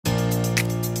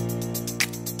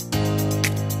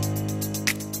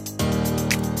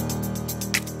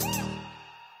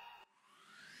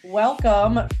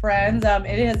Welcome, friends.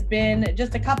 It has been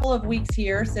just a couple of weeks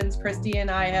here since Christy and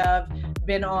I have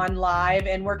been on live,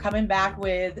 and we're coming back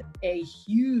with a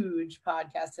huge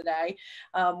podcast today.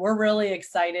 We're really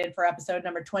excited for episode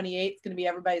number 28. It's going to be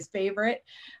everybody's favorite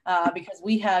because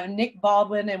we have Nick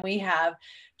Baldwin and we have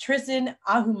Tristan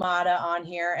Ahumada on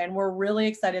here, and we're really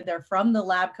excited. They're from the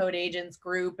Lab Coat Agents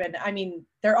group, and I mean,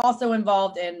 they're also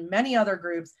involved in many other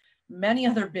groups, many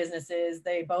other businesses.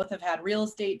 They both have had real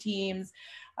estate teams,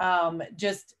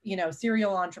 just,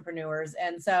 serial entrepreneurs.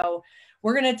 And so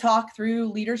we're going to talk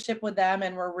through leadership with them,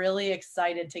 and we're really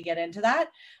excited to get into that.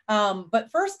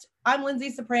 But first, I'm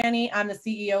Linzee Soprani. I'm the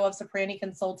CEO of Soprani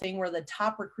Consulting. We're the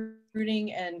top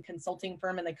recruiting and consulting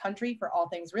firm in the country for all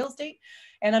things real estate.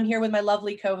 And I'm here with my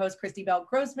lovely co-host, Christy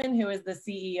Belt-Grossman, who is the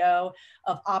CEO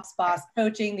of Ops Boss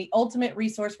Coaching, the ultimate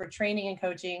resource for training and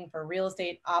coaching for real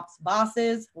estate ops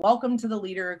bosses. Welcome to the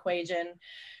Leader Equation.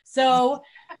 So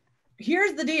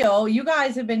here's the deal. You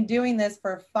guys have been doing this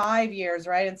for 5 years,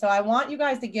 right? And so I want you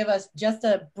guys to give us just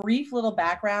a brief little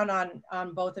background on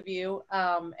both of you.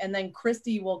 And then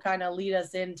Christy will kind of lead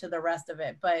us into the rest of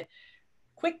it. But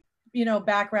quick,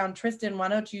 background. Tristan, why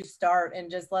don't you start and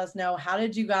just let us know, how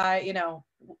did you guys,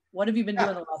 what have you been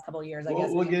doing the last couple of years? I guess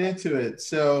we'll get into it.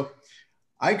 So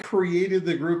I created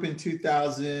the group in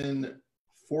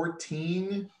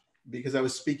 2014 because I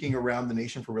was speaking around the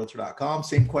nation for realtor.com.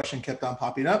 Same question kept on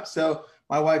popping up. So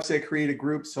my wife said, create a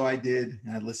group. So I did,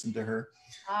 and I listened to her.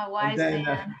 Wise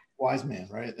man. Wise man,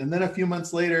 right? And then a few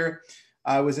months later,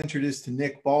 I was introduced to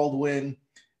Nick Baldwin,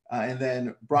 and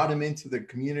then brought him into the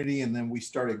community. And then we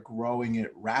started growing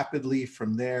it rapidly.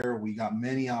 From there, we got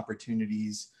many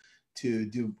opportunities to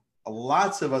do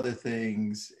lots of other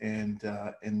things and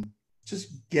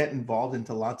just get involved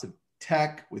into lots of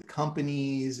tech with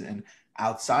companies and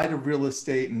outside of real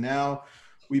estate. And now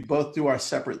we both do our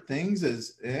separate things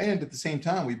and at the same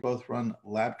time, we both run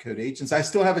Lab Coat Agents. I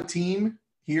still have a team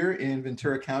here in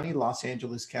Ventura County, Los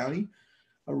Angeles County,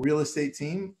 a real estate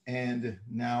team. And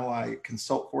now I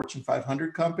consult Fortune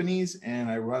 500 companies and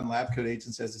I run Lab Coat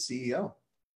Agents as the CEO.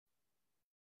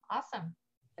 Awesome.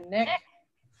 And Nick.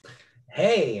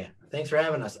 Hey, thanks for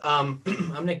having us. I'm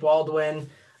Nick Baldwin.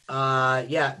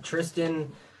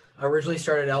 Tristan originally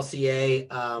started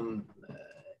LCA.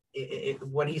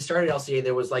 When he started LCA,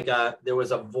 there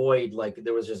was a void,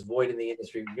 there was just void in the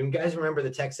industry. You guys remember the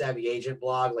Tech Savvy Agent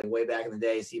blog, way back in the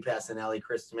day, C. Passanelli,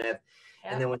 Chris Smith.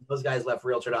 Yeah. And then when those guys left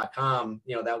realtor.com,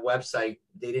 that website,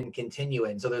 they didn't continue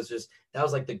it. And so that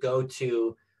was the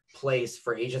go-to place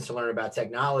for agents to learn about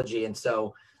technology. And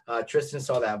so Tristan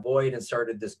saw that void and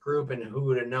started this group, and who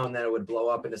would have known that it would blow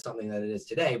up into something that it is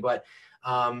today. But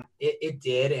it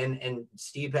did, and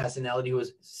Steve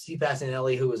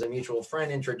Passanelli, who was a mutual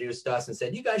friend, introduced us and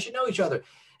said, you guys should know each other.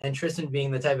 And Tristan,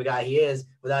 being the type of guy he is,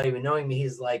 without even knowing me,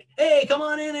 he's like, hey, come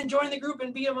on in and join the group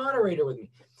and be a moderator with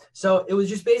me. So it was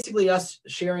just basically us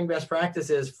sharing best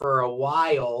practices for a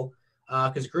while,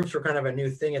 because groups were kind of a new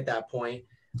thing at that point.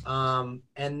 And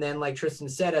then, like Tristan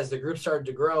said, as the group started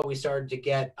to grow, we started to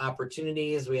get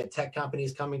opportunities. We had tech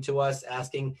companies coming to us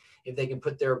asking if they can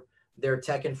put their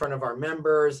tech in front of our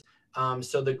members.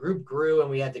 So the group grew and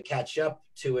we had to catch up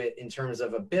to it in terms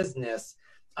of a business.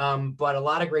 But a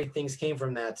lot of great things came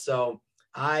from that. So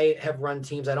I have run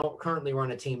teams. I don't currently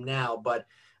run a team now, but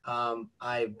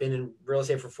I've been in real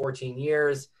estate for 14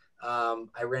 years.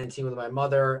 I ran a team with my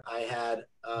mother. I had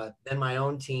then my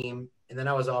own team. And then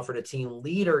I was offered a team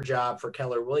leader job for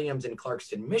Keller Williams in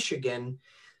Clarkston, Michigan,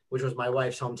 which was my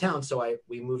wife's hometown. So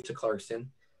we moved to Clarkston,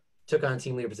 took on a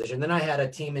team leader position. Then I had a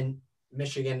team in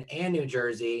Michigan and New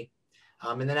Jersey.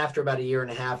 And then after about a year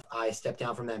and a half, I stepped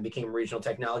down from that and became regional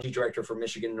technology director for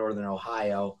Michigan and Northern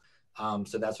Ohio.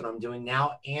 So that's what I'm doing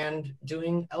now, and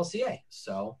doing LCA.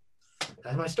 So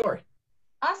that's my story.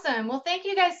 Awesome. Well, thank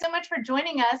you guys so much for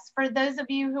joining us. For those of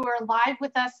you who are live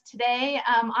with us today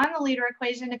on the Leader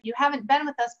Equation, if you haven't been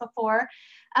with us before,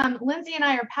 Linzee and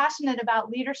I are passionate about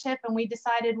leadership, and we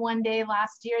decided one day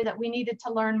last year that we needed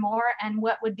to learn more, and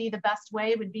what would be the best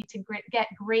way would be to get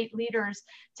great leaders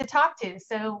to talk to.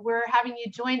 So we're having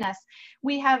you join us.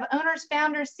 We have owners,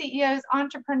 founders, CEOs,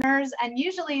 entrepreneurs, and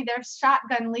usually they're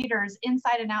shotgun leaders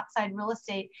inside and outside real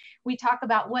estate. We talk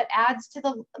about what adds to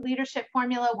the leadership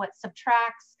formula, what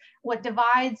subtracts, what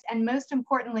divides, and most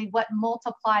importantly, what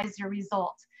multiplies your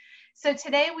result. So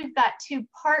today we've got two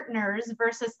partners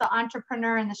versus the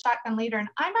entrepreneur and the shotgun leader. And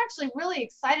I'm actually really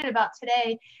excited about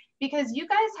today because you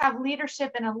guys have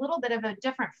leadership in a little bit of a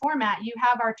different format. You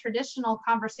have our traditional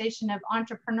conversation of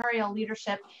entrepreneurial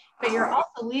leadership, but you're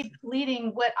also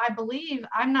leading what I believe,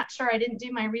 I'm not sure, I didn't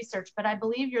do my research, but I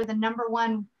believe you're the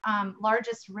 #1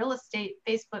 largest real estate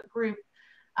Facebook group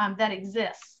that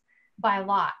exists. by a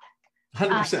lot.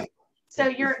 100%. So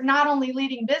you're not only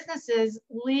leading businesses,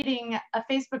 leading a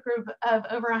Facebook group of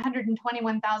over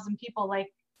 121,000 people, like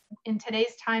in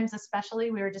today's times, especially,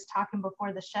 we were just talking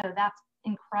before the show, that's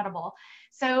incredible.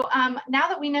 So now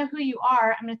that we know who you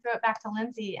are, I'm going to throw it back to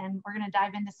Lindsay and we're going to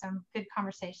dive into some good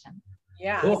conversation.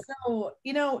 Yeah. Cool. So,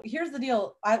 here's the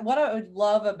deal. What I would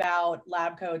love about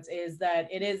Lab Coats is that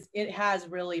it has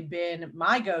really been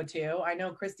my go-to. I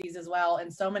know Christie's as well,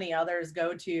 and so many others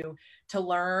go to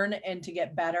learn and to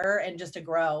get better and just to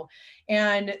grow.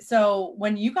 And so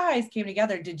when you guys came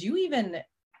together, did you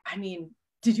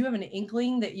have an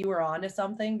inkling that you were onto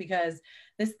something? Because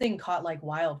this thing caught like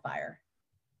wildfire.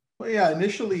 Well, yeah,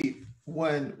 initially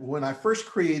when I first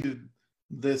created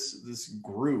this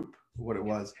group, what it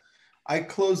was, I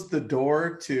closed the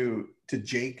door to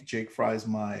Jake. Jake Fry's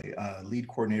my lead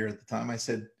coordinator at the time. I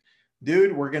said,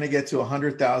 dude, we're going to get to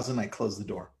 100,000. I closed the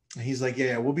door. And he's like,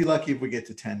 yeah, we'll be lucky if we get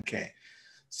to 10K.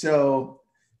 So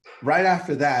right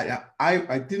after that,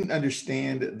 I didn't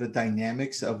understand the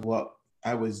dynamics of what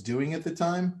I was doing at the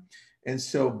time. And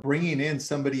so bringing in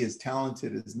somebody as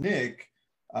talented as Nick,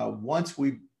 once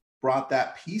we brought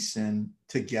that piece in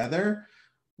together,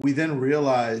 we then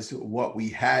realized what we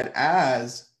had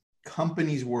as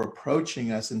companies were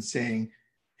approaching us and saying,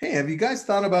 hey, have you guys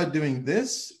thought about doing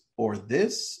this or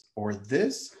this or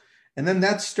this? And then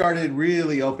that started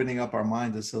really opening up our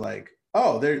minds as to like,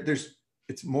 oh,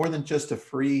 it's more than just a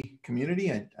free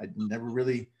community. I never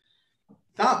really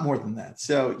thought more than that.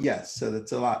 So yes, so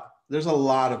that's a lot. There's a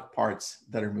lot of parts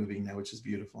that are moving now, which is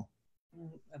beautiful.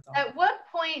 That's awesome. At what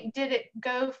point did it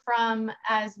go from,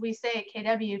 as we say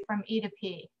at KW, from E to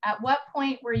P? At what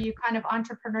point were you kind of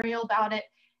entrepreneurial about it?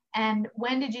 And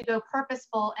when did you go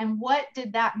purposeful? And what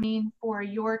did that mean for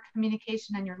your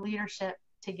communication and your leadership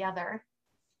together?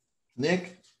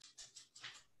 Nick?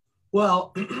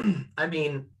 Well, I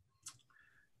mean,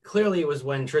 clearly it was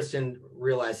when Tristan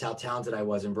realized how talented I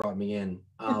was and brought me in.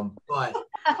 But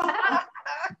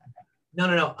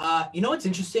no. What's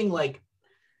interesting? Like,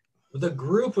 the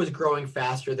group was growing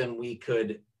faster than we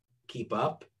could keep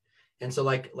up. And so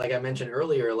like I mentioned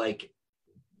earlier, like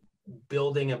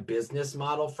building a business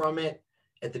model from it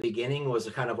at the beginning was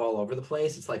kind of all over the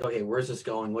place. It's like, okay, where's this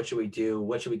going? What should we do?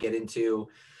 What should we get into?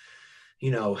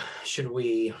 Should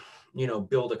we,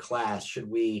 build a class? Should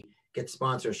we get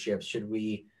sponsorships? Should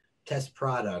we test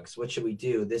products? What should we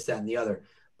do? This, that, and the other.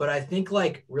 But I think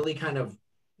like really kind of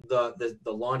the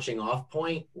launching off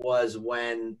point was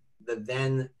when the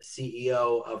then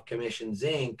CEO of Commissions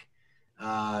Inc.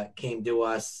 Came to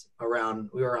us we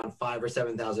were around 5,000 or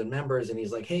 7,000 members. And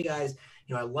he's like, hey guys,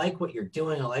 I like what you're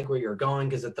doing. I like where you're going.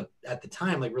 Cause at the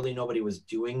time, like really nobody was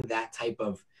doing that type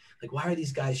of, like, why are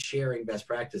these guys sharing best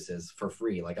practices for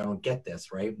free? Like, I don't get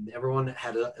this, right? Everyone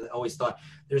had always thought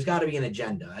there's gotta be an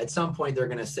agenda. At some point they're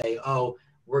going to say, oh,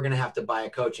 we're going to have to buy a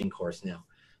coaching course now.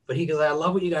 But he goes, I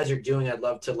love what you guys are doing. I'd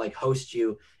love to like host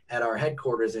you at our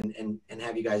headquarters and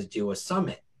have you guys do a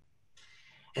summit.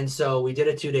 And so we did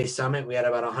a 2-day summit. We had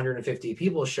about 150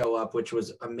 people show up, which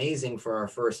was amazing for our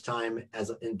first time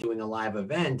in doing a live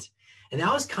event. And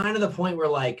that was kind of the point where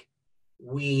like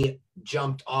we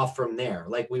jumped off from there.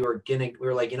 Like we were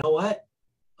like, you know what?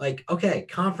 Like, okay,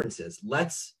 conferences,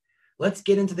 let's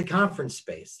get into the conference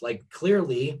space. Like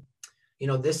clearly,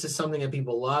 this is something that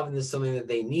people love and this is something that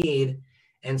they need.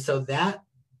 And so that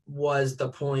was the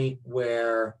point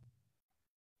where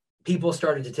people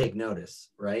started to take notice,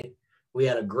 right? We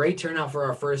had a great turnout for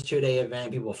our first 2-day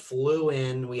event. People flew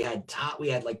in. We had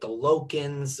like the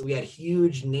Lokins. We had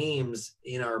huge names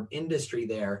in our industry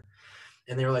there.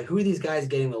 And they were like, who are these guys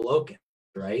getting the Lokins,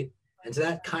 right? And so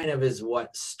that kind of is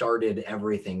what started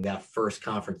everything, that first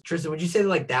conference. Tristan, would you say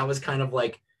that was kind of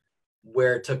like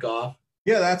where it took off?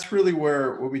 Yeah, that's really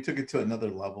where we took it to another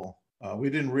level. We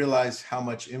didn't realize how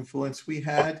much influence we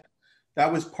had.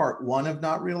 That was part one of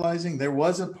not realizing. There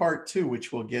was a part two,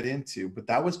 which we'll get into, but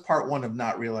that was part one of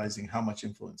not realizing how much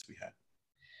influence we had.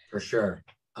 For sure.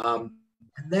 And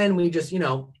then we just,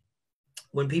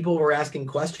 when people were asking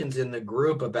questions in the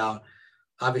group about,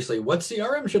 obviously, what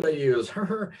CRM should I use?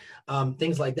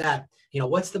 Things like that.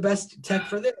 What's the best tech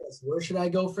for this? Where should I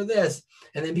go for this?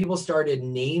 And then people started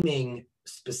naming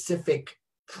specific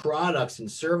products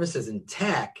and services and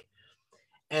tech.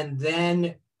 And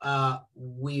then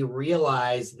we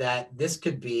realized that this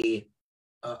could be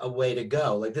a way to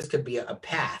go. Like this could be a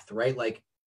path, right? Like,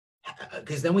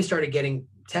 because then we started getting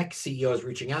tech CEOs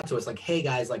reaching out to us like, hey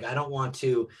guys, like I don't want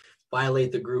to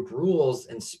violate the group rules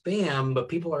and spam, but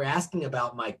people are asking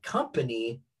about my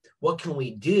company. What can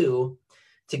we do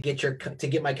to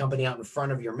get my company out in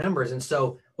front of your members? And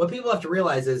so what people have to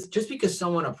realize is just because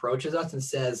someone approaches us and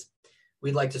says,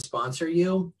 we'd like to sponsor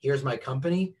you. Here's my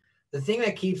company. The thing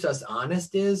that keeps us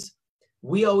honest is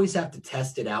we always have to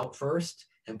test it out first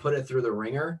and put it through the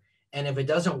ringer. And if it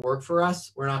doesn't work for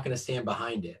us, we're not going to stand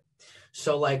behind it.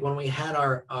 So like when we had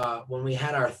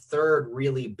our third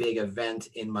really big event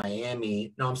in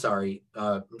Miami, no, I'm sorry,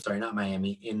 not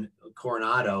Miami, in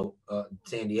Coronado,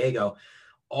 San Diego,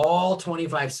 all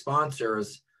 25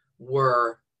 sponsors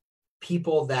were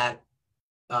people that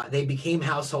they became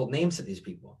household names to these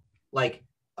people. Like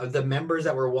the members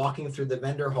that were walking through the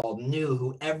vendor hall knew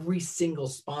who every single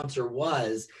sponsor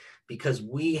was because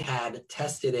we had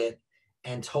tested it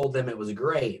and told them it was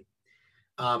great.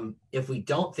 If we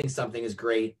don't think something is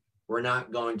great, we're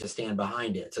not going to stand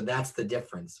behind it. So that's the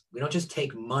difference. We don't just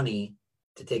take money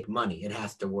to take money. It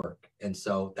has to work. And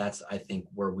so that's, I think,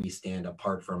 where we stand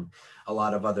apart from a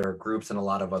lot of other groups and a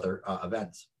lot of other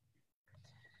events.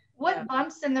 What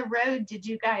bumps in the road did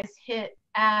you guys hit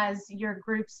as your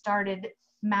group started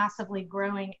massively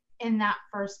growing in that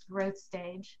first growth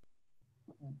stage?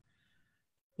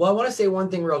 Well, I want to say one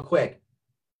thing real quick.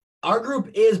 Our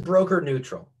group is broker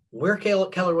neutral. We're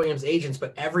Keller Williams agents,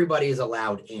 but everybody is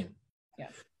allowed in. Yeah.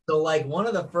 So like one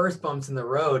of the first bumps in the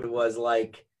road was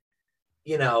like,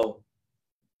 you know,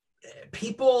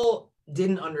 people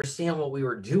didn't understand what we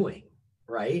were doing,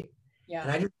 right? Yeah.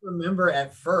 And I just remember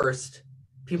at first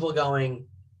people going,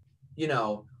 you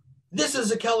know, this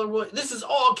is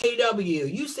all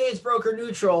KW. You say it's broker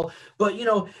neutral, but you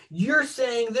know, you're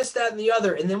saying this, that, and the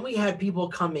other. And then we had people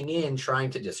coming in trying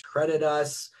to discredit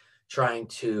us, trying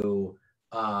to,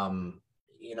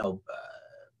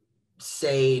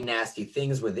 say nasty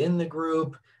things within the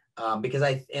group. Because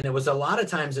it was a lot of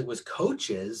times it was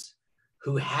coaches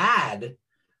who had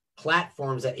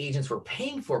platforms that agents were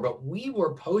paying for, but we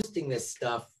were posting this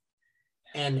stuff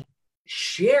and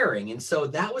sharing. And so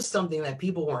that was something that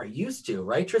people weren't used to,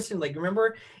 right, Tristan? Like,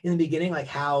 remember in the beginning, like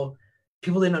how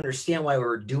people didn't understand why we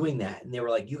were doing that. And they were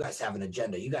like, you guys have an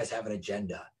agenda. You guys have an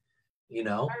agenda, you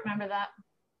know? I remember that.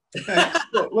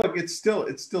 Look, it's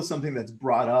still something that's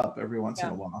brought up every once in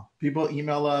a while. People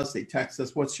email us, they text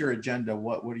us, what's your agenda?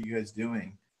 What are you guys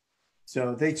doing?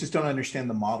 So they just don't understand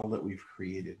the model that we've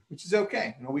created, which is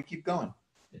okay. You know, we keep going.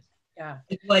 Yeah.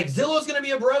 It's like Zillow's going to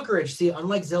be a brokerage. See,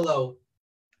 unlike Zillow,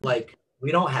 like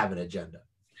we don't have an agenda.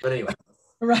 But anyway.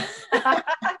 Right.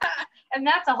 And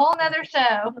that's a whole nother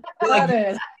show. That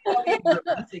is.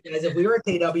 Guys, if we were a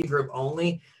KW group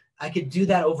only, I could do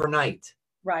that overnight.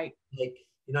 Right. Like,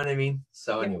 you know what I mean?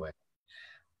 So anyway.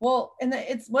 Well, and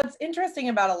it's what's interesting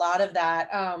about a lot of that.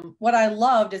 What I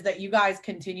loved is that you guys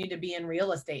continue to be in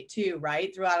real estate too,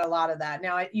 right? Throughout a lot of that.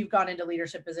 Now you've gone into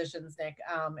leadership positions, Nick,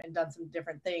 and done some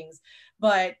different things,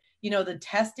 but you know, the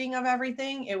testing of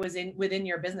everything, it was within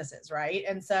your businesses, right?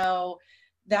 And so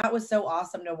that was so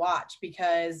awesome to watch,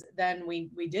 because then we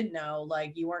did know,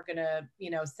 like, you weren't gonna,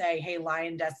 you know, say, hey,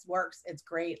 Lion Desk works, it's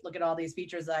great, look at all these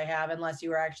features that I have, unless you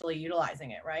were actually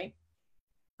utilizing it, right?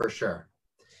 For sure.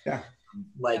 Yeah.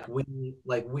 We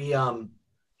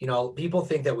you know, people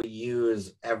think that we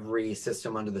use every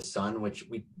system under the sun, which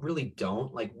we really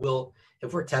don't. Like,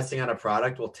 if we're testing out a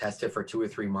product, we'll test it for 2 or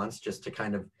 3 months just to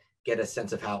kind of get a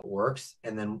sense of how it works,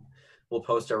 and then we'll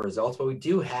post our results. But we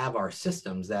do have our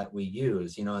systems that we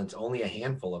use, you know, and it's only a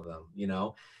handful of them, you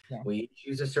know. Yeah. We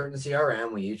use a certain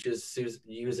CRM, we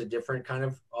use a different kind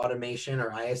of automation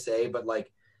or ISA, but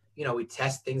like, you know, we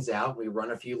test things out, we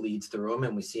run a few leads through them,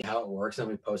 and we see how it works, and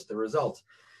we post the results.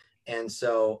 And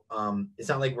so it's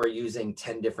not like we're using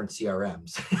 10 different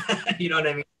CRMs. You know what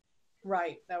I mean?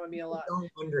 Right. That would be a lot. People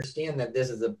don't understand that this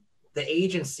is the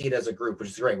agents see it as a group, which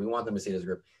is great. We want them to see it as a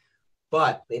group,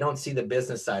 but they don't see the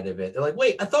business side of it. They're like,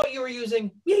 wait, I thought you were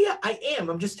using, yeah, I am.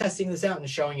 I'm just testing this out and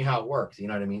showing you how it works. You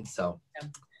know what I mean? So. Yeah.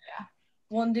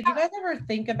 Well, and did you guys ever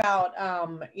think about,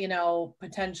 you know,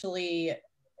 potentially,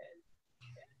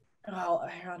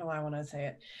 how do I want to say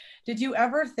it? Did you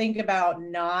ever think about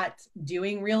not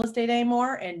doing real estate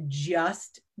anymore and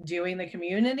just doing the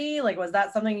community? Like, was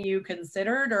that something you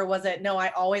considered, or was it, no, I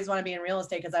always want to be in real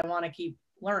estate because I want to keep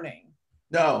learning?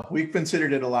 No, we've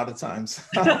considered it a lot of times.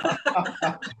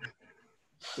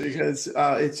 Because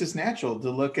it's just natural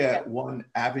to look at one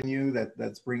avenue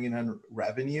that's bringing in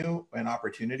revenue and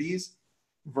opportunities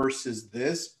versus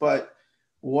this. But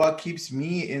what keeps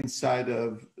me inside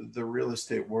of the real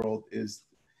estate world is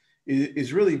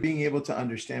really being able to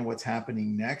understand what's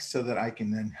happening next, so that I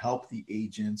can then help the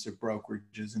agents or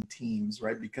brokerages and teams,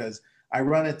 right? Because I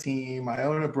run a team, I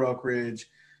own a brokerage,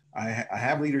 I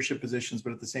have leadership positions,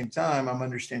 but at the same time, I'm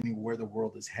understanding where the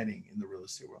world is heading in the real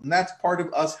estate world. And that's part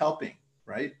of us helping,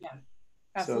 right? Yeah,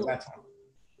 absolutely. So that's how.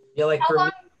 Yeah, like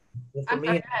Well, for me,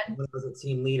 when I was a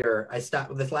team leader, I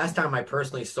stopped. This last time I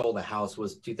personally sold a house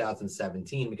was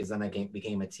 2017, because then I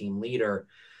became a team leader,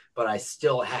 but I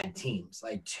still had teams,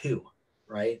 like 2,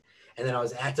 right? And then I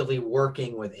was actively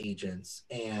working with agents.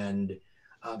 And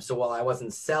so while I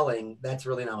wasn't selling, that's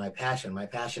really not my passion. My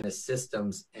passion is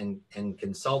systems and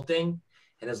consulting.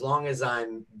 And as long as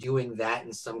I'm doing that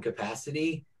in some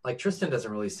capacity, like Tristan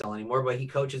doesn't really sell anymore, but he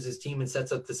coaches his team and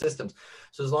sets up the systems.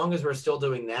 So as long as we're still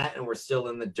doing that and we're still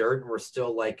in the dirt and we're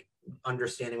still like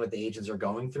understanding what the agents are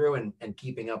going through and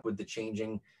keeping up with the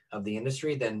changing of the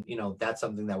industry, then, you know, that's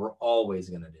something that we're always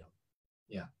going to do.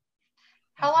 Yeah.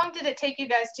 How long did it take you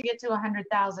guys to get to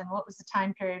 100,000? What was the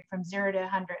time period from 0 to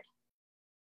 100?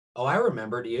 Oh, I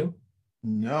remember. Do you?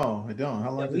 No, I don't. How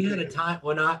long? Yeah, we had a time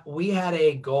we had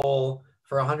a goal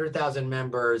for 100,000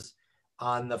 members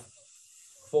on the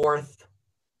 4th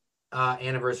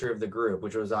anniversary of the group,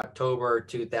 which was October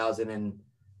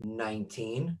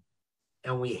 2019.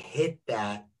 And we hit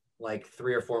that like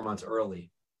 3 or 4 months early.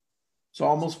 So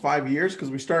almost 5 years,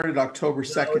 because we started October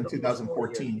 2nd,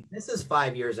 2014. This is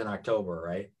 5 years in October,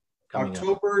 right?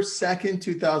 October 2nd,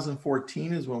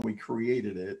 2014 is when we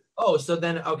created it. Oh, so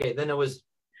then, okay, then it was.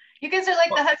 You guys are like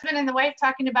the husband and the wife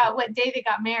talking about what day they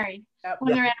got married,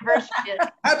 when their anniversary is.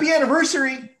 Happy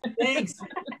anniversary. Thanks.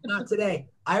 Not today.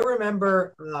 I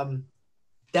remember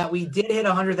that we did hit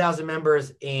 100,000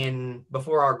 members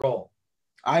before our goal.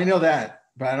 I know that,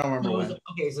 but I don't remember when.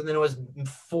 Okay, so then it was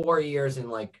 4 years and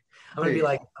like I'm gonna be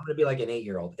like an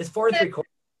 8-year-old. It's 4 3 quarters.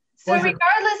 So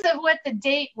regardless of what the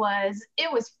date was, it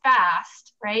was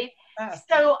fast, right? Fast.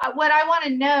 So what I want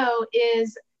to know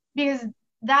is, because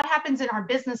that happens in our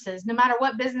businesses, no matter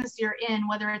what business you're in,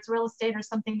 whether it's real estate or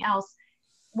something else,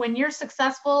 when you're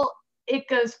successful, it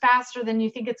goes faster than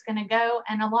you think it's going to go.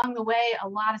 And along the way, a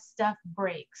lot of stuff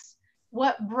breaks.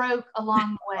 What broke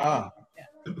along the way?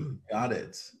 Got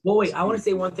it. Well, wait, I want to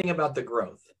say one thing about the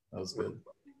growth. That was good.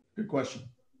 Good question.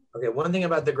 Okay, one thing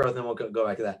about the growth, and we'll go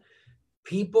back to that.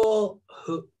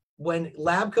 When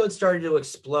Lab Code started to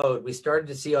explode, we started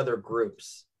to see other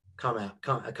groups come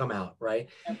out, right?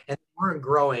 Yep. And they weren't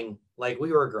growing like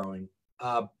we were growing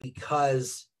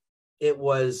because it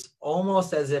was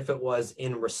almost as if it was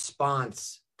in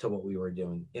response to what we were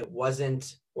doing. It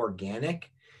wasn't organic,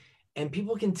 and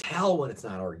people can tell when it's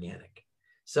not organic.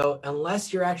 So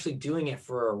unless you're actually doing it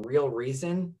for a real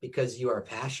reason, because you are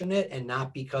passionate and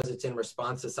not because it's in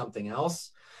response to something else,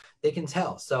 they can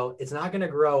tell. So it's not going to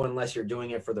grow unless you're doing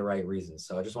it for the right reasons.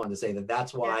 So I just wanted to say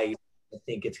that's why I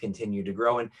think it's continued to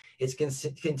grow, and it's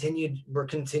continued. We're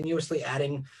continuously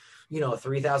adding,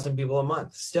 3,000 people a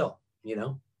month still,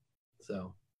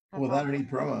 so. Without any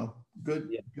promo. Good.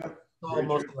 Yeah. Good.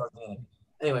 Almost.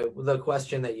 Anyway, the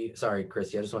question that sorry,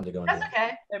 Christy, I just wanted to go into that.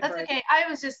 Okay. That's okay. I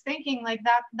was just thinking like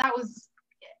that was,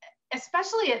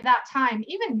 especially at that time,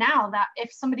 even now, that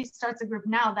if somebody starts a group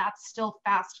now, that's still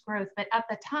fast growth. But at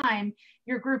the time,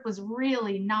 your group was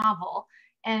really novel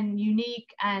and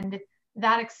unique, and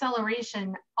that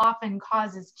acceleration often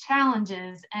causes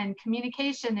challenges and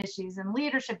communication issues and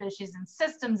leadership issues and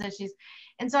systems issues.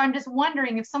 And so I'm just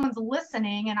wondering, if someone's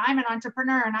listening and I'm an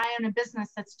entrepreneur and I own a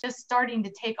business that's just starting to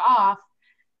take off,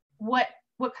 what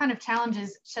kind of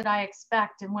challenges should I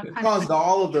expect, and what kind caused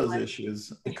all of those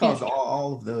issues? It caused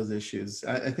all of those issues.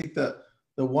 I think the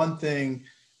one thing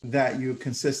that you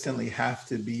consistently have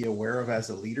to be aware of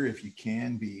as a leader, if you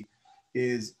can be,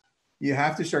 is you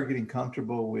have to start getting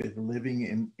comfortable with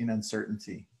living in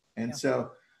uncertainty. And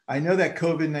so I know that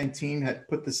COVID-19 had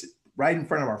put this right in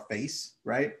front of our face,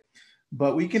 right?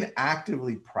 But we can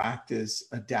actively practice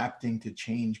adapting to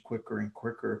change quicker and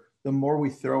quicker the more we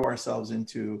throw ourselves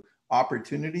into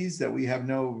opportunities that we have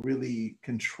no really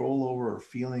control over or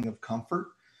feeling of comfort.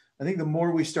 I think the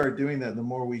more we start doing that, the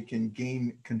more we can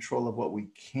gain control of what we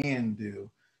can do.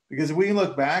 Because if we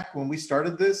look back when we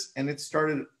started this, and it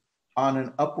started on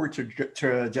an upward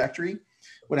trajectory,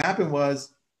 what happened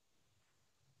was,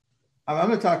 I'm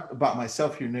going to talk about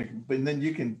myself here, Nick, but then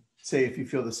you can say if you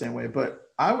feel the same way. But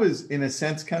I was, in a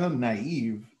sense, kind of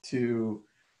naive to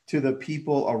the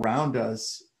people around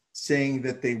us, saying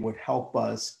that they would help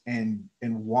us and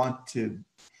want to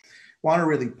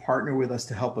really partner with us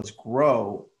to help us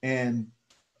grow. And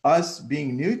us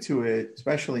being new to it,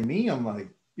 especially me, I'm like,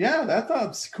 yeah,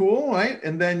 that's cool, right?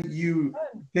 And then you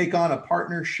take on a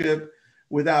partnership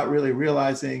without really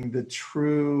realizing the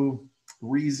true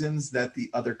reasons that the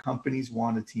other companies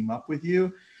want to team up with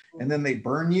you, and then they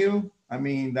burn you. I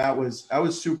mean, that was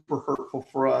super hurtful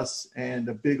for us and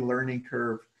a big learning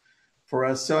curve for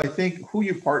us. So I think who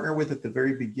you partner with at the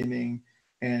very beginning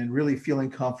and really feeling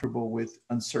comfortable with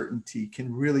uncertainty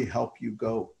can really help you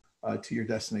go to your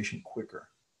destination quicker.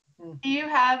 Do you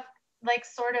have like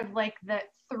sort of like the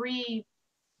three,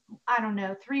 I don't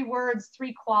know, 3 words,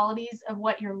 3 qualities of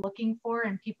what you're looking for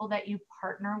in people that you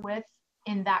partner with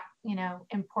in that, you know,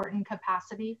 important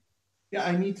capacity? Yeah,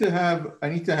 I need to have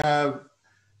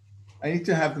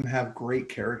them have great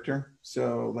character.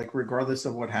 So like regardless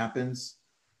of what happens,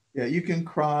 yeah, you can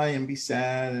cry and be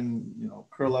sad and, you know,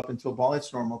 curl up into a ball.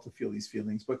 It's normal to feel these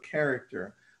feelings, but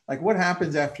character, like what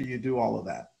happens after you do all of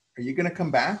that? Are you going to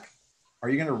come back? Are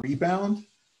you going to rebound?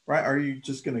 Right? Are you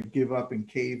just going to give up and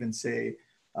cave and say,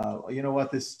 you know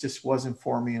what, this just wasn't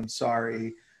for me. I'm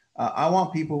sorry. I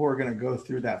want people who are going to go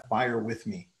through that fire with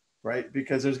me, right?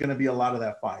 Because there's going to be a lot of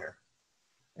that fire.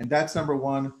 And that's number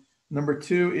one. Number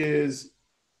two is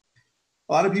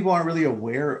a lot of people aren't really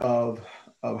aware of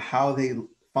how they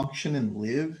function and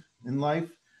live in life.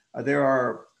 There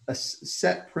are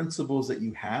set principles that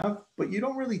you have, but you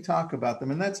don't really talk about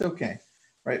them, and that's okay,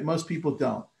 right? Most people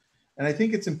don't. And I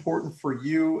think it's important for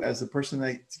you as a person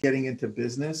that's getting into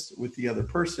business with the other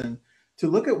person to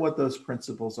look at what those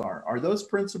principles are. Are those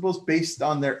principles based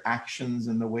on their actions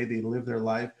and the way they live their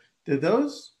life? Do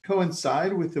those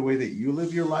coincide with the way that you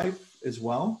live your life as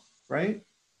well, right?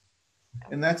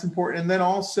 And that's important. And then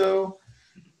also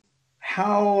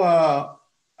how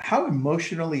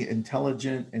emotionally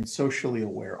intelligent and socially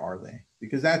aware are they?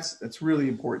 Because that's really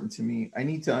important to me. I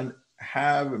need to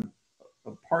have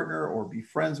a partner or be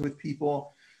friends with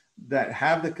people that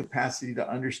have the capacity to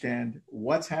understand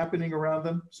what's happening around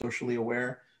them, socially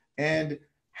aware, and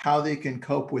how they can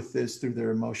cope with this through their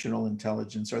emotional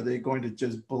intelligence. Are they going to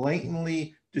just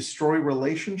blatantly destroy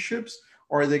relationships,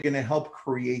 or are they going to help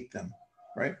create them,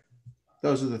 right?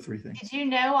 Those are the 3 things. Did you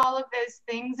know all of those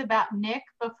things about Nick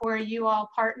before you all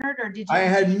partnered, or did you? I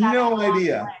had no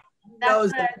idea.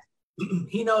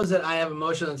 He knows that I have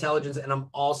emotional intelligence, and I'm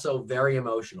also very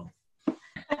emotional.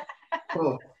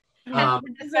 Cool.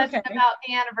 Discussion about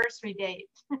the anniversary date.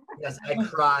 Yes, I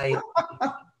cry.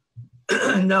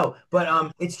 No,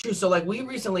 but it's true. So like we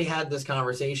recently had this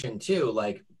conversation too.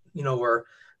 Like, you know, we're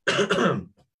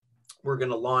we're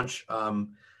gonna launch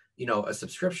you know, a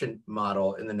subscription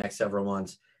model in the next several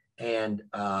months. And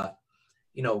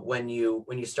you know, when you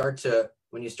start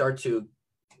to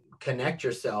connect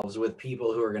yourselves with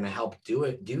people who are going to help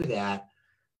do that,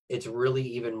 it's really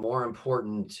even more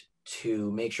important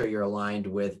to make sure you're aligned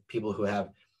with people who have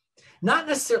not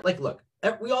necessarily, like, look,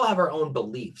 we all have our own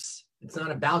beliefs. It's not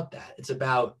about that. It's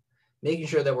about making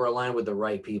sure that we're aligned with the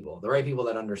right people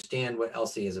that understand what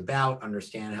LCA is about,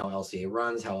 understand how LCA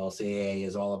runs, how LCA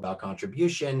is all about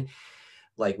contribution.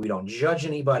 Like, we don't judge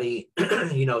anybody,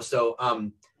 you know, so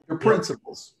your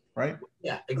principles, right?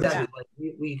 Yeah, exactly. Yeah.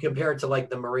 Like we compare it to like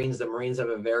the Marines. The Marines have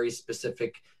a very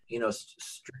specific, you know,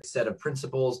 strict set of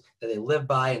principles that they live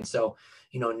by. And so,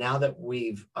 you know, now that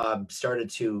we've started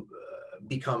to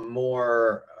become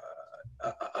more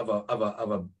of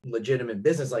a legitimate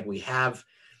business, like we have,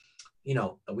 you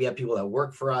know, we have people that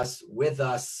work for us, with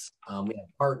us, we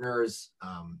have partners.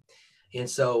 And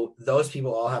so those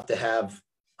people all have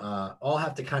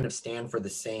to kind of stand for the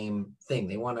same thing.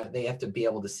 They have to be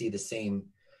able to see the same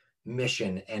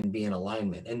mission and be in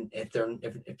alignment. And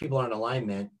if people are in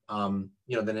alignment,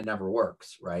 you know, then it never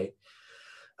works. Right.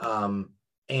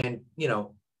 And, you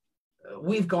know,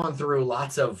 we've gone through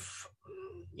lots of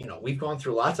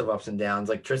ups and downs.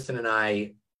 Like Tristan and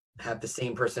I have the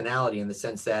same personality in the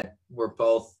sense that we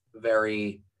both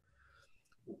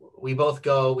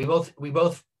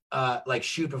like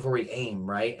shoot before we aim.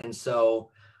 Right. And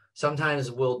so sometimes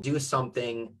we'll do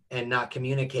something and not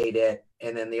communicate it.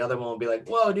 And then the other one will be like,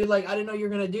 whoa, dude, like, I didn't know you were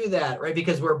going to do that. Right.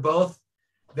 Because we're both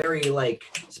very like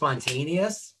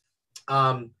spontaneous.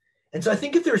 And so I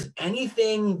think if there's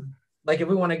anything, like if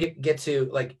we want to get to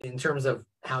like, in terms of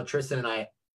how Tristan and I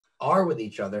are with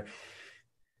each other,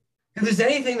 if there's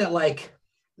anything that like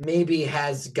maybe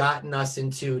has gotten us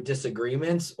into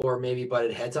disagreements or maybe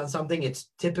butted heads on something, it's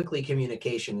typically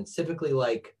communication. It's typically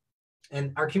like,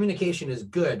 and our communication is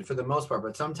good for the most part,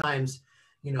 but sometimes,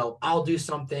 you know, I'll do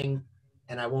something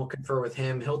and I won't confer with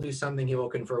him. He'll do something, he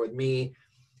won't confer with me.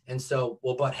 And so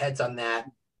we'll butt heads on that.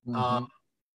 Mm-hmm.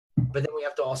 But then we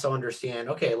have to also understand,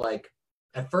 okay, like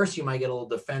at first you might get a little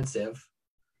defensive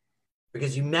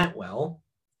because you meant well.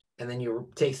 And then you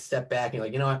take a step back and you're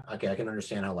like, you know what? Okay, I can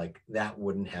understand how like that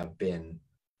wasn't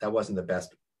the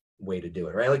best way to do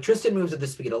it, right? Like Tristan moves at the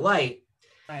speed of light.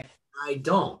 Right. I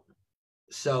don't.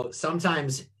 So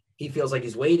sometimes he feels like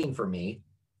he's waiting for me,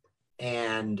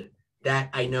 and that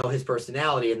I know his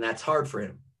personality, and that's hard for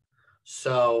him.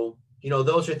 So, you know,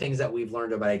 those are things that we've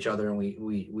learned about each other, and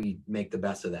we make the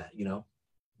best of that, you know?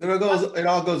 It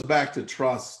all goes back to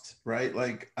trust, right?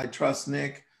 Like I trust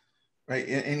Nick, right?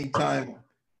 Anytime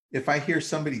if I hear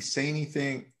somebody say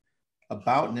anything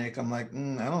about Nick, I'm like,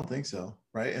 I don't think so,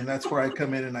 right? And that's where I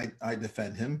come in and I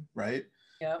defend him, right?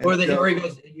 Yeah. Or he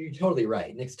goes, you're totally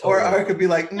right. Nick's totally right. right. I could be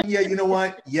like, yeah, you know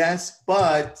what? Yes,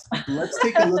 but let's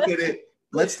take a look at it.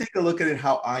 Let's take a look at it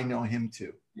how I know him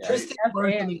too. Right? Tristan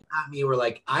learned something at me where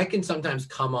like I can sometimes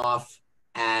come off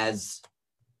as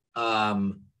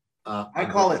I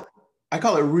call it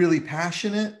really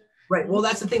passionate. Right. Well,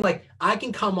 that's the thing. Like I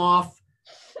can come off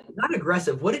not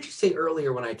aggressive. What did you say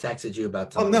earlier when I texted you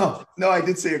about something? Oh, no, I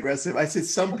did say aggressive. I said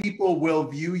some people will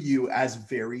view you as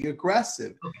very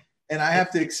aggressive. Okay. And I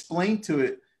have to explain to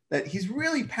it that he's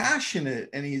really passionate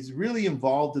and he's really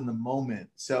involved in the moment.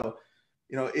 So,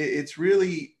 you know, it's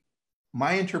really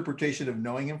my interpretation of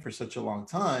knowing him for such a long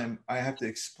time. I have to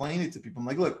explain it to people. I'm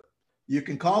like, look, you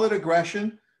can call it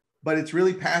aggression, but it's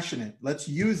really passionate. Let's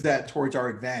use that towards our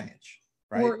advantage.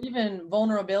 Right. Or even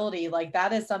vulnerability. Like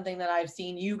that is something that I've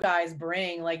seen you guys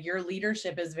bring. Like your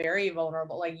leadership is very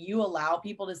vulnerable. Like you allow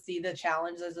people to see the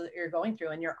challenges that you're going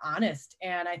through and you're honest.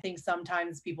 And I think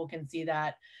sometimes people can see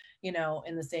that, you know,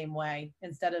 in the same way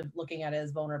instead of looking at it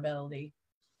as vulnerability.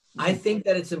 I think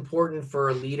that it's important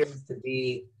for leaders to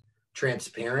be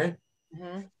transparent.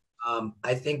 Mm-hmm.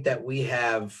 I think that we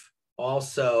have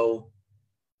also,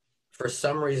 for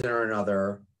some reason or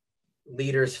another,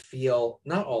 leaders feel,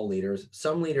 not all leaders,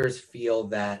 some leaders feel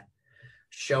that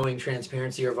showing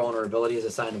transparency or vulnerability is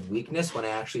a sign of weakness, when I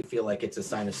actually feel like it's a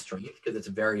sign of strength, because it's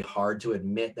very hard to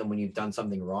admit that when you've done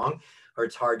something wrong, or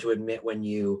it's hard to admit when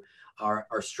you are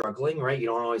struggling, right? You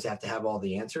don't always have to have all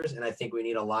the answers. And I think we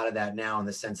need a lot of that now, in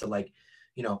the sense of like,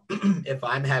 you know, if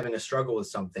I'm having a struggle with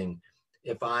something,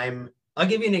 I'll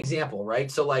give you an example, right?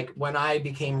 So like when I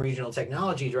became regional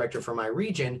technology director for my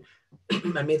region,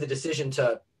 I made the decision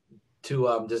to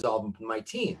dissolve my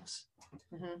teams.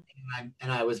 Mm-hmm.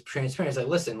 And I was transparent. I was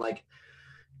like, listen, like,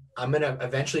 I'm going to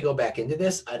eventually go back into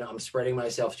this. I'm spreading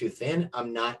myself too thin.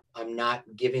 I'm not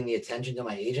giving the attention to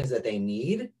my agents that they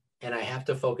need. And I have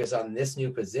to focus on this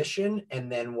new position.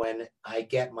 And then when I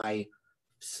get my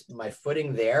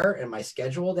footing there and my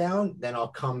schedule down, then I'll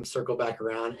come circle back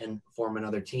around and form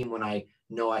another team when I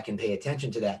know I can pay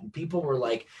attention to that. And people were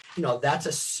like, you know, that's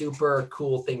a super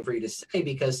cool thing for you to say,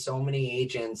 because so many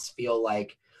agents feel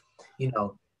like, you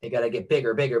know, they got to get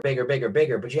bigger,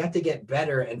 but you have to get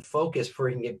better and focus before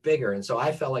you can get bigger. And so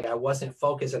I felt like I wasn't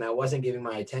focused and I wasn't giving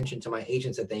my attention to my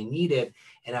agents that they needed,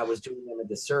 and I was doing them a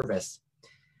disservice.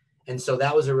 And so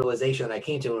that was a realization that I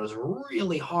came to, and it was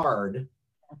really hard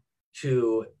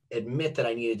to admit that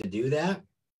I needed to do that.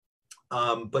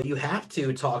 But you have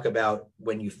to talk about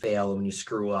when you fail and when you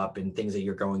screw up and things that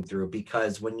you're going through,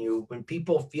 because when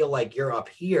people feel like you're up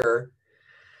here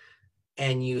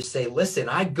and you say, listen,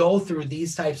 I go through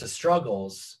these types of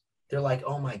struggles, they're like,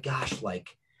 oh my gosh,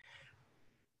 like,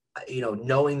 you know,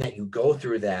 knowing that you go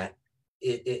through that,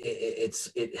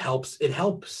 it helps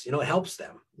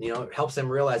them, you know, it helps them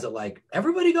realize that like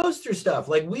everybody goes through stuff.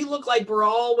 Like we look like we're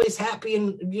always happy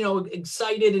and, you know,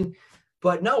 excited,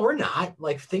 but no, we're not.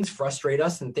 Like things frustrate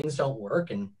us and things don't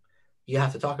work, and you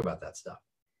have to talk about that stuff.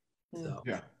 So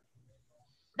yeah.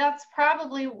 That's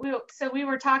probably, so we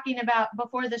were talking about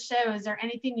before the show, is there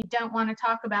anything you don't want to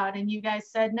talk about? And you guys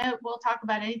said, no, we'll talk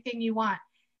about anything you want.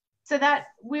 So that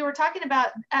we were talking about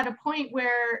at a point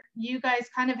where you guys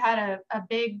kind of had a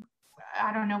big,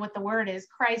 I don't know what the word is,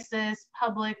 crisis,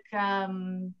 public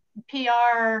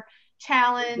PR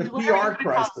challenge.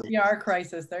 PR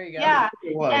crisis. There you go. Yeah.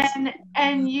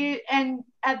 And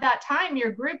at that time,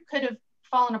 your group could have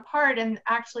fallen apart, and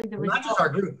actually not just our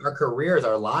group, our careers,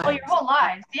 our lives. Oh, your whole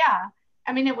lives. Yeah.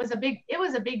 I mean, it was a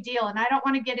big deal, and I don't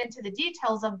want to get into the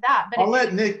details of that, but I'll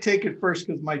let Nick take it first,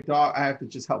 because my dog, I have to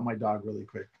just help my dog really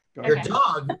quick. Your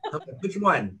dog? Which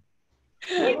one?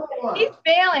 He's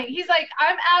failing. He's like,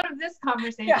 I'm out of this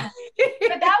conversation. Yeah.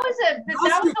 But that was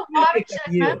a watershed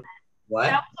moment. What?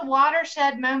 That was a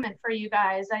watershed moment for you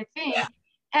guys, I think. Yeah.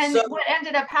 And what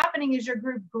ended up happening is your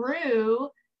group grew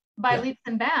by leaps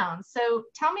and bounds. So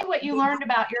tell me what you learned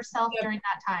about yourself during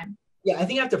that time. Yeah, I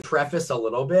think I have to preface a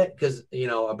little bit, because, you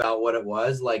know, about what it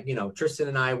was. Like, you know, Tristan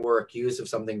and I were accused of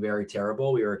something very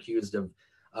terrible. We were accused of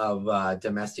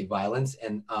domestic violence.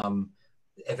 And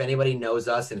if anybody knows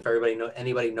us, and if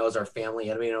anybody knows our family,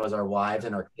 anybody knows our wives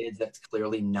and our kids, that's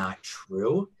clearly not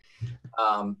true.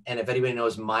 And if anybody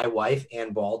knows my wife,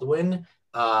 Ann Baldwin,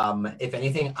 if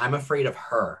anything, I'm afraid of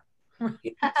her.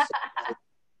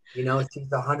 You know, she's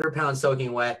 100 pounds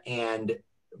soaking wet and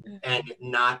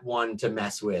not one to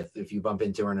mess with if you bump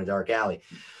into her in a dark alley.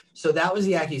 So that was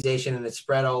the accusation, and it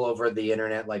spread all over the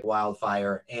internet like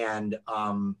wildfire. And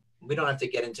we don't have to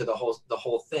get into the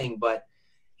whole thing, but,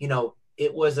 you know,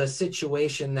 it was a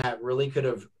situation that really could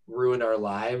have ruined our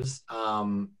lives.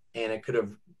 And it could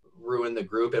have ruined the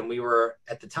group. And we were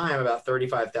at the time about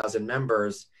 35,000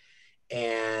 members.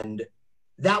 And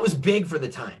that was big for the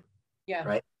time. Yeah.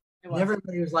 Right. And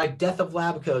everybody was like, death of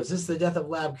lab coats. This is the death of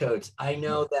lab coats. I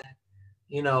know that,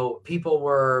 you know, people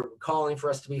were calling for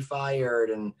us to be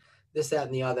fired and this, that,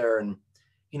 and the other. And,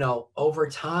 you know, over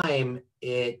time,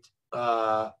 it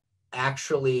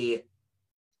actually,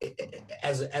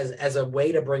 as a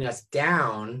way to bring us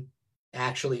down,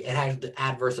 actually, it had an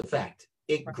adverse effect.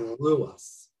 It grew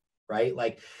us, right?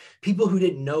 Like people who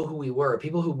didn't know who we were,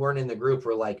 people who weren't in the group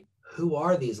were like, who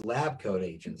are these lab coat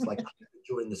agents? Like, I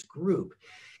join this group.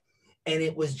 And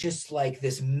it was just like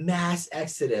this mass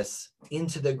exodus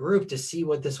into the group to see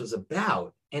what this was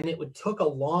about. And it took a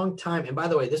long time. And by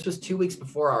the way, this was 2 weeks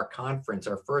before our conference,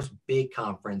 our first big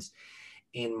conference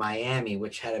in Miami,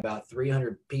 which had about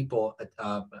 300 people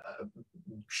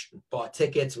bought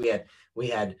tickets. We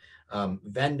had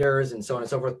vendors and so on and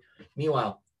so forth.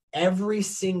 Meanwhile,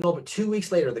 2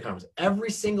 weeks later at the conference, every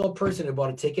single person who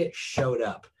bought a ticket showed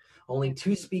up. Only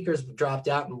 2 speakers dropped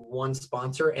out and 1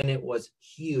 sponsor, and it was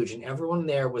huge. And everyone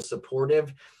there was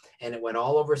supportive, and it went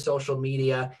all over social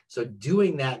media. So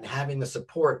doing that and having the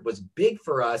support was big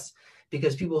for us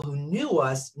because people who knew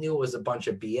us knew it was a bunch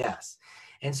of BS.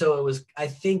 And so it was, I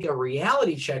think, a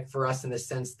reality check for us in the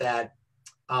sense that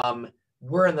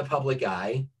we're in the public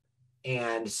eye,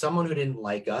 and someone who didn't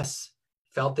like us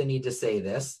felt the need to say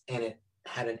this, and it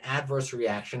had an adverse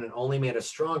reaction and only made us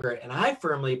stronger. And I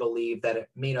firmly believe that it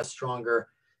made us stronger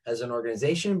as an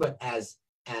organization, but as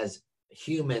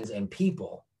humans and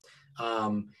people.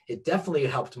 It definitely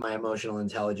helped my emotional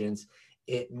intelligence.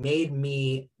 It made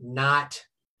me not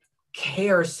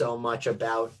care so much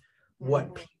about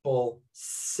what people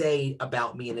say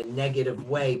about me in a negative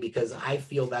way, because I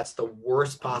feel that's the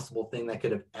worst possible thing that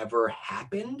could have ever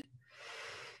happened.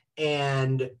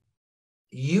 And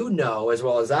you know, as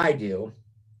well as I do,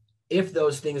 if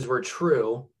those things were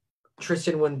true,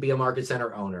 Tristan wouldn't be a market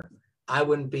center owner. I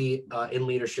wouldn't be in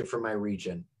leadership for my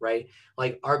region, right?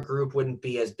 Like our group wouldn't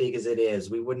be as big as it is.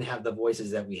 We wouldn't have the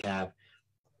voices that we have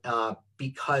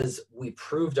because we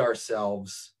proved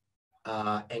ourselves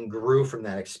and grew from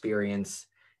that experience.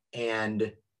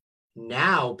 And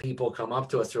now people come up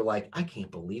to us, they're like, I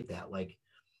can't believe that. Like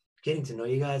getting to know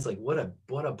you guys, like what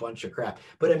a bunch of crap.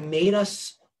 But it made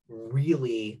us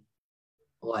really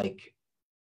like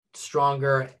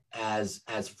stronger as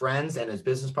friends and as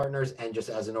business partners and just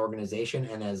as an organization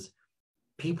and as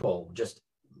people, just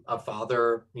a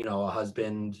father, you know, a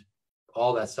husband,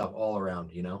 all that stuff all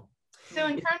around, you know. So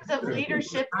in terms of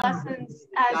leadership lessons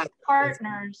as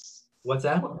partners, what's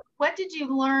that? What did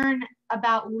you learn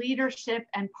about leadership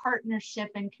and partnership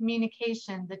and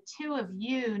communication, the two of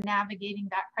you navigating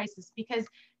that crisis? Because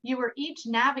you were each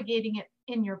navigating it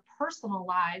in your personal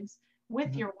lives,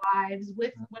 with your wives,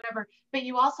 with whatever, but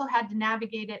you also had to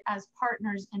navigate it as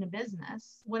partners in a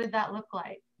business. What did that look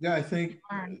like? Yeah, I think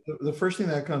the first thing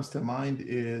that comes to mind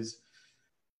is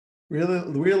really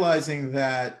realizing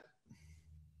that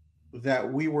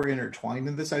we were intertwined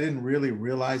in this. I didn't really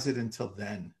realize it until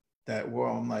then, that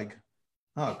well, I'm like,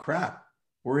 oh crap,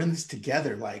 we're in this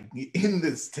together,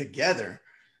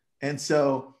 And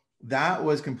so that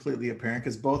was completely apparent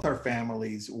because both our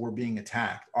families were being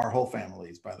attacked. Our whole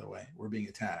families, by the way, were being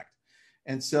attacked.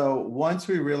 And so once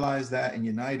we realized that and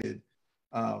united,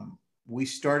 we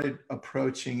started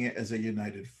approaching it as a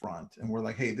united front. And we're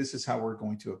like, hey, this is how we're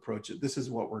going to approach it. This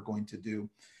is what we're going to do.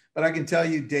 But I can tell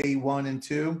you day 1 and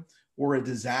 2 were a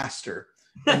disaster.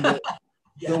 And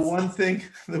the one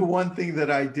thing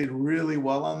that I did really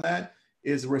well on that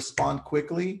is respond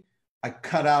quickly. I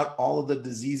cut out all of the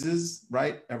diseases,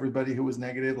 right? Everybody who was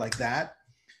negative like that.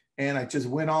 And I just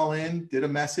went all in, did a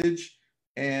message.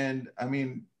 And I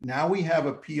mean, now we have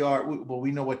a PR, well,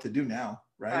 we know what to do now,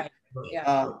 right?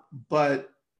 Yeah. But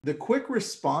the quick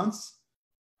response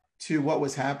to what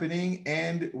was happening,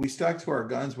 and we stuck to our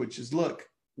guns, which is, look,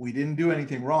 we didn't do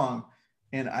anything wrong.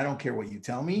 And I don't care what you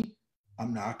tell me.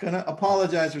 I'm not going to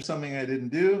apologize for something I didn't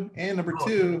do. And number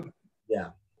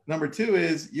two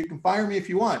is you can fire me if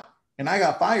you want. And I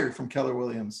got fired from Keller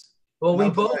Williams. Well, we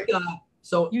both got,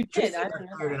 so you did.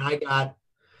 And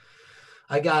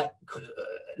I got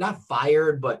not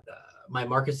fired, but my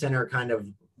market center kind of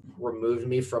removed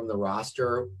me from the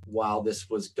roster while this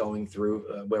was going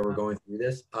through, where we're going through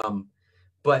this.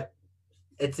 But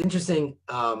it's interesting.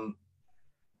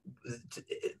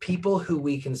 People who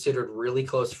we considered really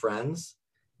close friends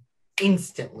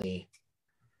instantly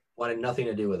wanted nothing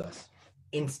to do with us.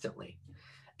 Instantly.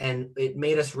 And it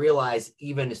made us realize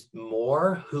even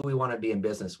more who we want to be in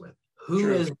business with.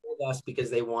 Who is us because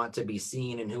they want to be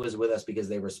seen, and who is with us because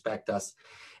they respect us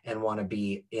and want to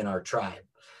be in our tribe.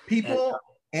 People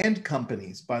and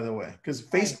companies, by the way, because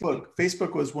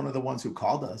Facebook was one of the ones who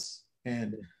called us,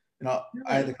 and I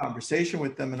had a conversation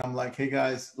with them, and I'm like, hey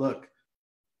guys, look,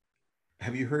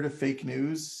 have you heard of fake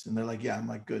news? And they're like, yeah. I'm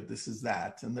like, good, this is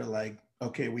that. And they're like,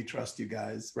 okay, we trust you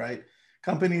guys, right?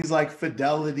 Companies like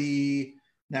Fidelity,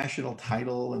 National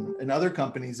Title, and other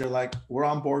companies, they're like, we're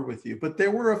on board with you. But there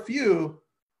were a few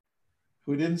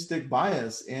who didn't stick by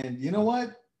us. And you know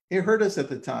what? It hurt us at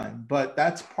the time, but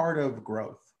that's part of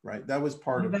growth, right? That was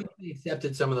part of it. We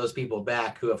accepted some of those people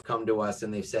back who have come to us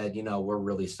and they've said, we're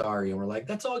really sorry. And we're like,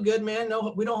 that's all good, man.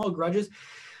 No, we don't hold grudges.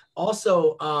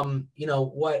 Also,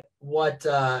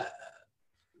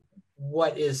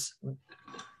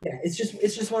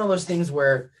 it's just one of those things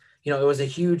where, it was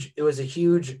a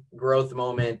huge growth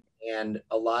moment, and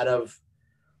a lot of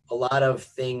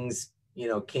things,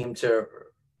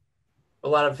 a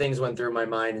lot of things went through my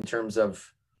mind in terms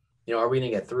of, are we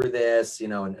going to get through this?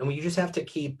 And you just have to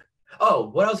keep,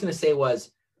 what I was going to say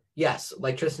was, yes,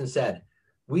 like Tristan said,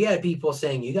 we had people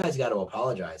saying, you guys got to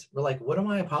apologize. We're like, what am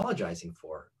I apologizing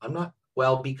for? I'm not,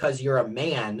 well, because you're a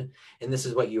man and this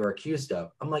is what you were accused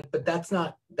of. I'm like, but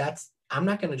I'm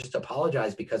not going to just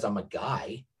apologize because I'm a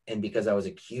guy and because I was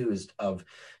accused of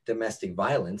domestic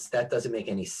violence. That doesn't make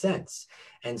any sense.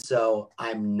 And so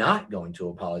I'm not going to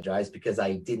apologize because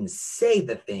I didn't say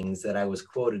the things that I was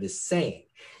quoted as saying.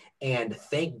 And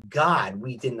thank God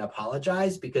we didn't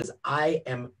apologize, because I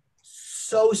am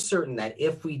so certain that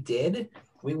if we did,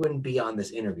 we wouldn't be on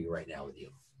this interview right now with you.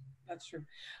 That's true.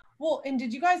 Well, and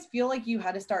did you guys feel like you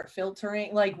had to start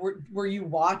filtering? Like, were you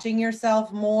watching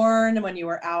yourself more when you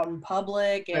were out in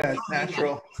public? And yeah, it's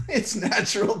natural. It's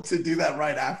natural to do that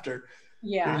right after.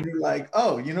 Yeah. And you're like,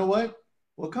 oh, you know what?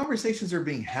 Well, conversations are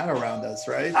being had around us,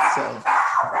 right? So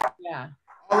yeah.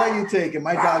 I'll let you take it.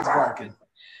 My dog's barking.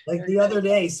 Like the other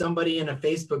day, somebody in a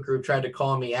Facebook group tried to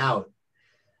call me out.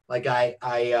 Like I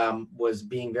was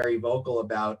being very vocal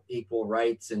about equal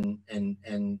rights and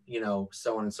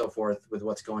so on and so forth with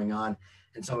what's going on.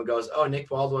 And someone goes, oh, Nick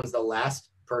Baldwin's the last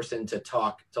person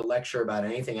to lecture about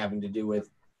anything having to do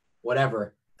with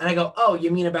whatever. And I go, oh,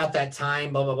 you mean about that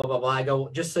time, blah, blah, blah, blah, blah. I go,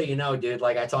 just so you know, dude,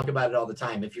 like I talk about it all the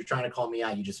time. If you're trying to call me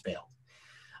out, you just failed.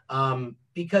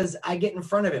 Because I get in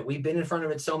front of it. We've been in front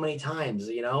of it so many times,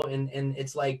 and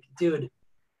it's like, dude,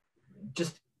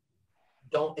 just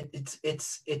don't,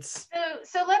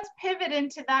 So let's pivot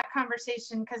into that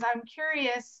conversation, because I'm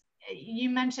curious. You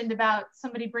mentioned about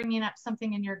somebody bringing up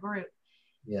something in your group.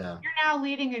 Yeah. You're now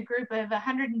leading a group of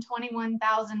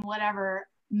 121,000 whatever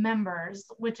members,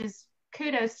 which is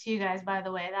kudos to you guys, by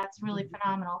the way. That's really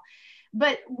phenomenal.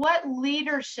 But what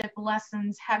leadership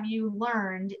lessons have you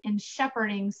learned in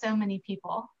shepherding so many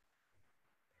people?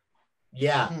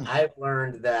 Yeah, I've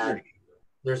learned that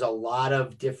there's a lot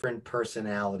of different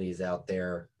personalities out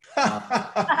there.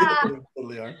 I've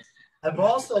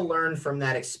also learned from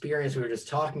that experience we were just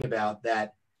talking about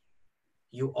that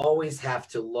you always have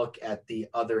to look at the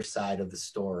other side of the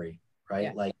story, right?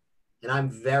 Yeah. Like, and I'm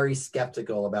very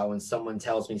skeptical about when someone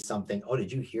tells me something, oh,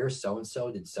 did you hear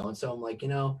so-and-so? Did so-and-so? I'm like,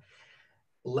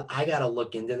 I got to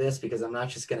look into this, because I'm not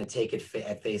just going to take it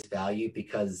at face value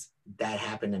because that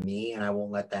happened to me, and I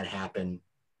won't let that happen.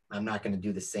 I'm not going to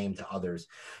do the same to others.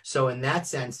 So in that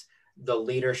sense, the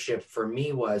leadership for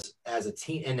me was as a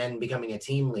team, and then becoming a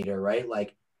team leader, right?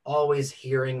 Like always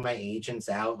hearing my agents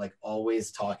out, like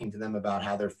always talking to them about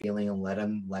how they're feeling and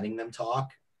letting them talk.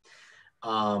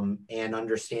 And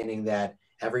understanding that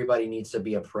everybody needs to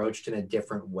be approached in a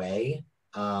different way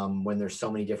when there's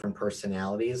so many different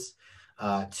personalities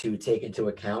to take into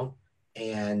account,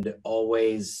 and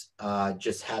always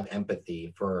just have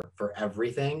empathy for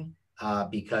everything,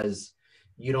 because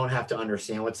you don't have to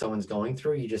understand what someone's going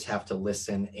through. You just have to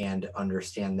listen and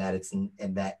understand that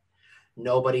that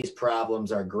nobody's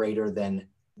problems are greater than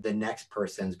the next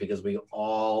person's, because we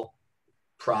all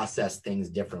process things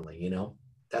differently,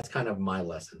 That's kind of my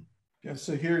lesson. Yeah,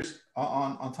 so here's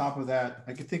on top of that,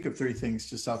 I could think of three things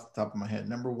just off the top of my head.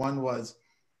 Number one was,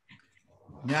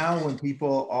 now when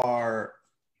people are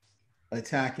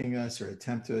attacking us or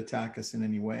attempt to attack us in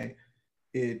any way,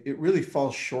 it really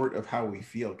falls short of how we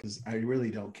feel, because I really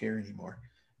don't care anymore.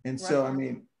 And right. So, I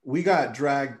mean, we got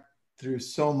dragged through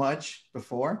so much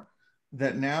before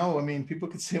that now, I mean, people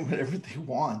can say whatever they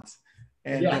want,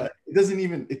 and it doesn't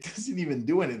even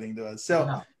do anything to us.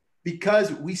 So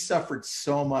because we suffered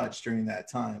so much during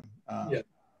that time.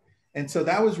 And so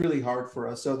that was really hard for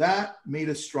us. So that made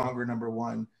us stronger. Number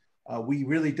one, we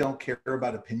really don't care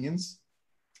about opinions.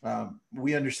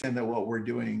 we understand that what we're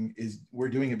doing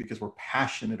it because we're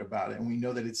passionate about it, and we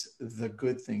know that it's the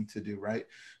good thing to do, right?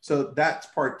 So that's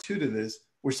part two to this.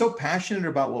 We're so passionate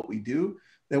about what we do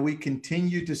that we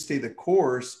continue to stay the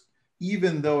course,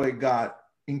 even though it got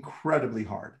incredibly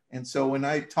hard. And so when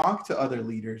I talk to other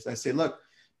leaders, I say, look,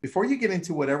 before you get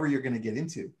into whatever you're going to get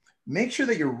into, make sure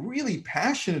that you're really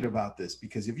passionate about this,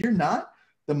 because if you're not,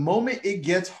 the moment it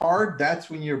gets hard, that's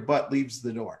when your butt leaves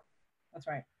the door. That's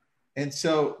right. And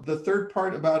so the third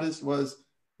part about us was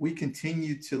we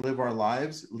continue to live our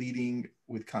lives leading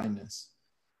with kindness.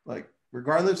 Like,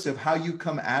 regardless of how you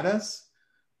come at us,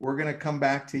 we're going to come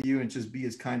back to you and just be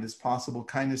as kind as possible.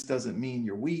 Kindness doesn't mean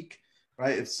you're weak,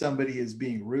 right? If somebody is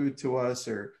being rude to us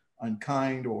or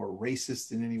unkind or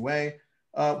racist in any way,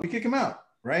 we kick them out,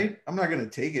 right? I'm not going to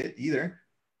take it either.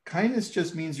 Kindness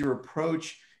just means your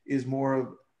approach is more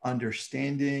of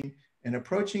understanding and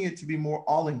approaching it to be more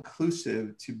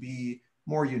all-inclusive, to be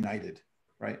more united,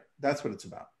 right? That's what it's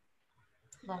about.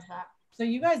 Love that. So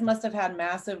you guys must have had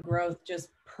massive growth just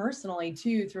personally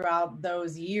too throughout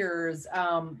those years,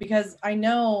 because I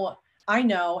know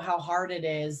how hard it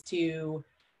is to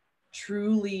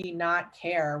truly not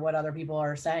care what other people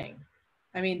are saying.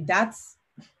 I mean, that's...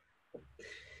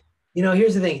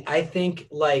 Here's the thing. I think,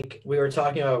 like we were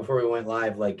talking about before we went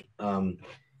live, like,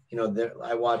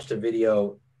 I watched a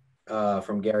video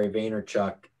from Gary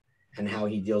Vaynerchuk and how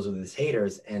he deals with his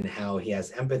haters and how he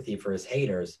has empathy for his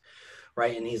haters,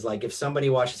 right? And he's like, if somebody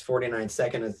watches 49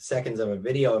 seconds of a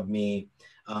video of me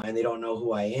and they don't know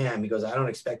who I am, he goes, I don't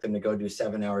expect them to go do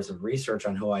 7 hours of research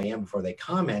on who I am before they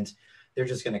comment. They're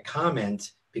just going to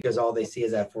comment because all they see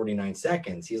is that 49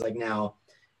 seconds. He's like, now,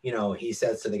 he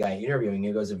says to the guy interviewing,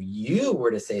 he goes, if you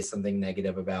were to say something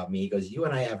negative about me, he goes, you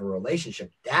and I have a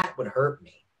relationship, that would hurt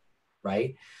me,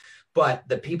 right? But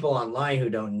the people online who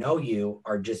don't know you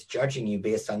are just judging you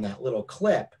based on that little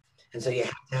clip. And so you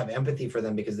have to have empathy for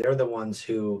them, because they're the ones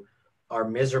who are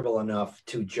miserable enough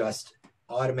to just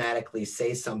automatically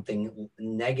say something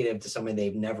negative to somebody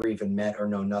they've never even met or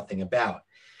know nothing about.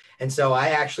 And so I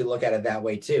actually look at it that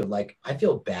way too. Like, I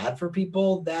feel bad for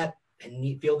people that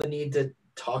feel the need to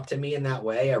talk to me in that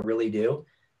way. I really do.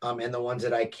 And the ones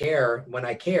that I care,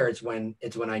 it's when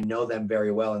I know them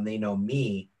very well and they know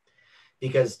me.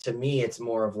 Because to me, it's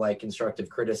more of like constructive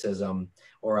criticism,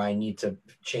 or I need to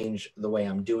change the way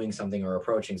I'm doing something or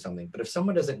approaching something. But if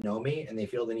someone doesn't know me and they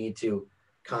feel the need to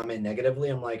comment negatively,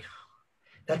 I'm like,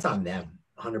 that's on them,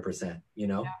 100%, Yeah,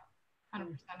 100%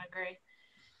 agree.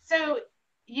 So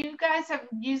you guys have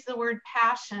used the word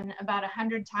passion about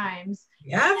 100 times.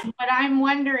 Yeah. And what I'm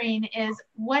wondering is,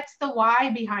 what's the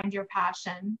why behind your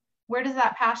passion? Where does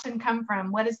that passion come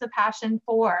from? What is the passion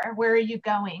for? Where are you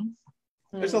going?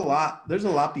 There's a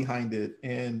lot behind it.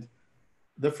 And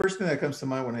the first thing that comes to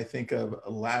mind when I think of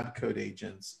lab coat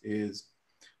agents is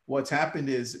what's happened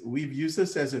is we've used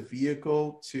this as a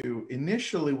vehicle to,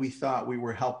 initially we thought we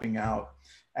were helping out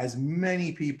as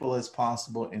many people as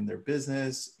possible in their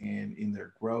business and in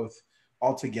their growth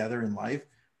altogether in life.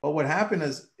 But what happened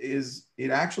is it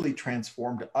actually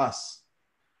transformed us.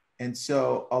 And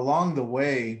so along the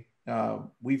way,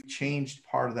 we've changed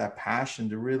part of that passion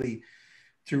to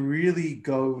really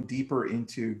go deeper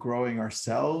into growing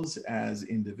ourselves as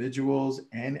individuals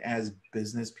and as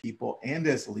business people and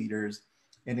as leaders.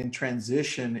 And in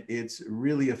transition, it's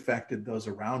really affected those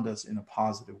around us in a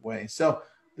positive way. So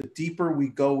the deeper we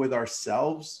go with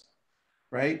ourselves,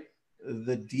 right,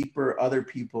 the deeper other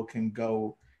people can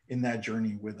go in that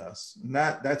journey with us. And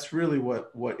that's really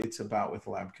what it's about with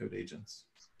lab coat agents.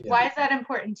 Yeah. Why is that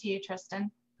important to you,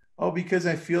 Tristan? Oh, because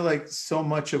I feel like so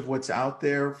much of what's out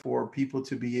there for people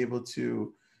to be able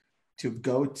to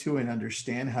go to and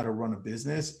understand how to run a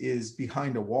business is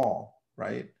behind a wall,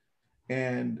 right?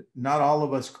 And not all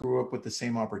of us grew up with the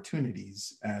same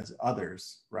opportunities as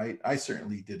others, right? I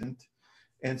certainly didn't.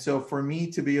 And so for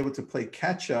me to be able to play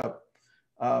catch up,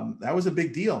 that was a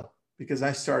big deal, because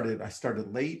I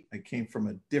started late. I came from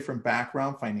a different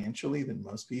background financially than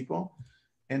most people.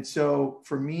 And so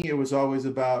for me, it was always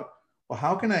about, well,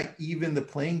 how can I even the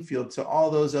playing field to all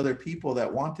those other people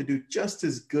that want to do just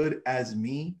as good as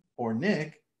me or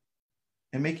Nick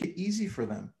and make it easy for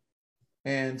them?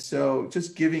 And so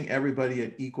just giving everybody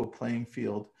an equal playing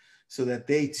field so that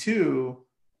they too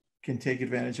can take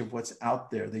advantage of what's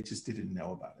out there. They just didn't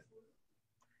know about it.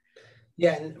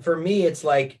 Yeah, and for me, it's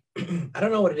like, I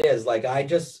don't know what it is. Like, I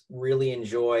just really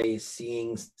enjoy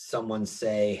seeing someone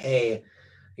say, hey,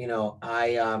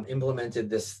 I implemented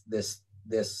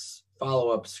this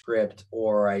follow-up script,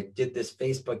 or I did this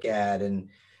Facebook ad, and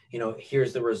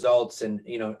here's the results, and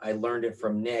I learned it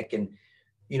from Nick. And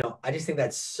I just think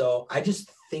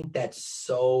that's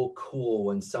so cool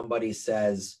when somebody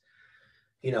says,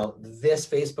 this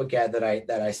Facebook ad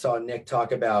that I saw Nick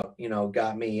talk about,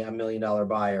 got me $1 million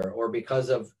buyer, or because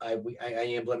of I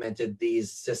implemented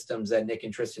these systems that Nick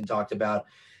and Tristan talked about,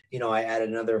 I added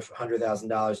another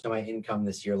 $100,000 to my income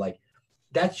this year. Like,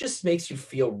 that just makes you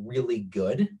feel really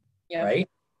good, right?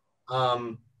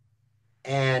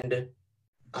 And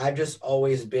I've just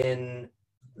always been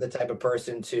the type of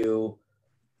person to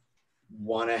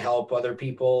want to help other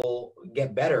people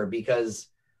get better, because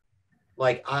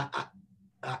like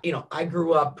I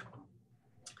grew up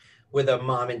with a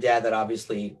mom and dad that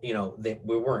obviously,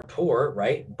 we weren't poor,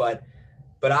 right? But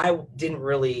I didn't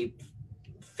really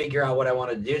figure out what I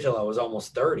wanted to do till I was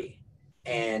almost 30.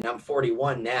 And I'm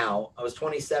 41 now. I was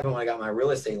 27 when I got my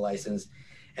real estate license,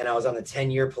 and I was on the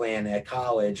 10-year plan at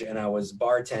college, and I was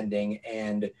bartending,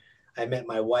 and I met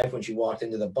my wife when she walked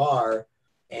into the bar,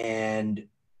 and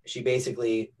she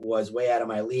basically was way out of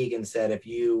my league and said, if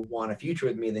you want a future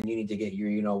with me, then you need to get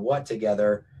your what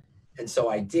together. And so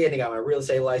I did. I got my real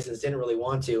estate license, didn't really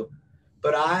want to,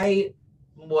 but I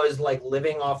was like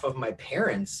living off of my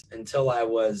parents until I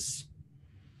was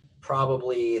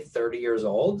probably 30 years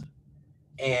old.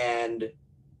 And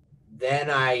then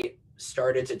I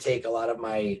started to take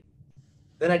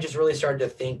then I just really started to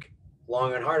think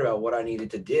long and hard about what I needed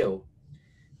to do.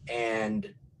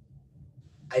 And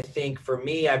I think for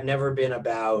me, I've never been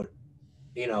about,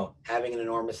 having an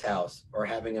enormous house or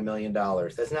having $1 million.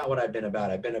 That's not what I've been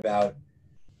about. I've been about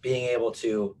being able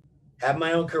to have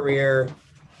my own career,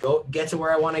 get to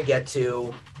where I want to get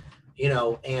to,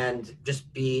 and just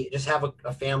have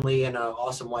a family and an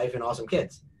awesome wife and awesome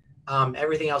kids.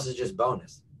 Everything else is just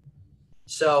bonus.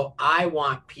 So I don't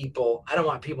want people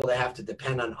to have to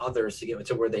depend on others to get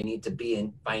to where they need to be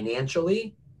in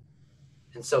financially.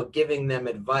 And so giving them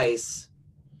advice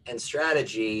and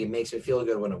strategy makes me feel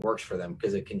good when it works for them,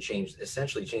 because it can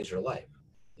essentially change their life,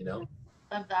 Love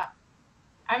that.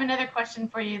 I have another question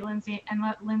for you, Lindsay,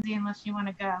 unless you want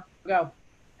to go. Go.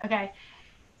 Okay.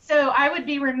 So I would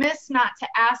be remiss not to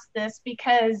ask this,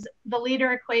 because the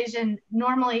leader equation,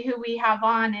 normally who we have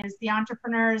on is the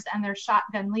entrepreneurs and their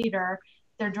shotgun leader,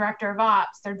 their director of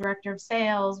ops, their director of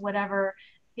sales, whatever,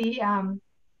 the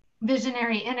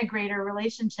visionary integrator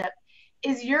relationship.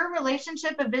 Is your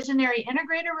relationship a visionary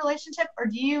integrator relationship, or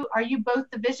are you both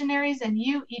the visionaries and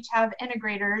you each have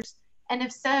integrators? And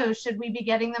if so, should we be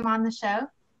getting them on the show?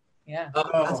 Yeah.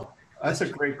 That's a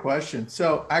great question.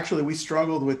 So actually, we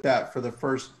struggled with that for the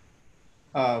first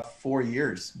 4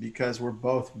 years, because we're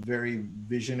both very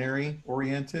visionary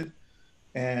oriented.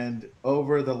 And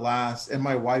and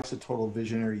my wife's a total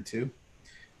visionary too.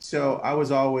 So I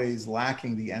was always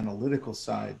lacking the analytical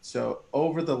side. So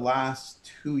over the last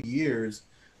 2 years,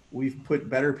 we've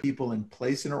put better people in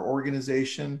place in our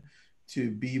organization to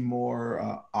be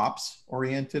more ops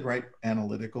oriented, right?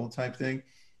 Analytical type thing.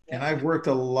 Yeah. And I've worked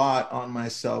a lot on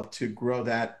myself to grow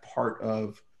that part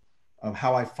of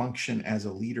how I function as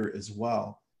a leader as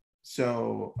well.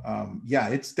 So yeah,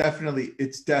 it's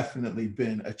definitely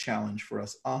been a challenge for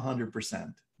us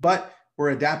 100%, but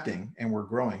we're adapting and we're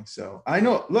growing. So I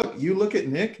know, you look at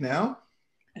Nick now,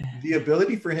 the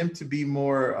ability for him to be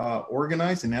more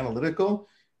organized and analytical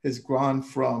has gone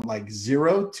from like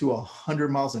 0 to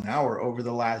 100 miles an hour over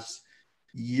the last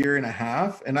year and a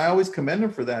half. And I always commend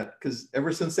him for that, because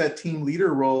ever since that team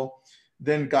leader role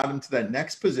then got him to that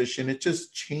next position, it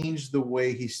just changed the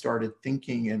way he started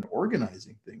thinking and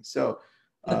organizing things. So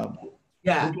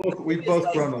yeah, we've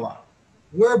both grown a lot.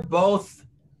 We're both,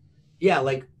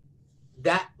 like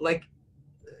that, like,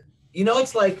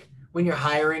 it's like when you're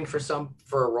hiring for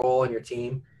a role in your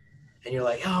team and you're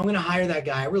like, oh, I'm going to hire that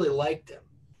guy. I really liked him.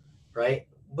 Right.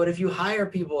 But if you hire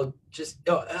people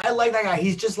I like that guy,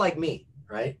 he's just like me.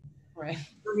 Right. Right.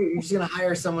 You're just going to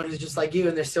hire someone who's just like you,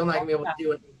 and they're still not going to be able to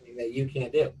do anything that you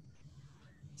can't do.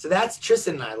 So that's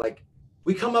Tristan and I. Like,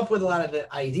 we come up with a lot of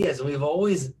the ideas, and we've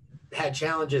always had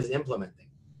challenges implementing.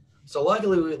 So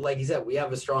luckily, like you said, we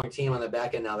have a strong team on the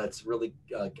back end now that's really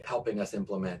helping us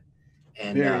implement.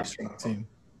 And very strong team.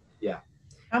 Yeah.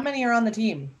 How many are on the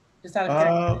team? Just out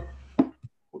of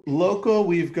local,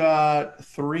 we've got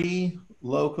 3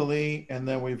 locally, and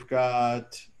then we've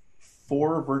got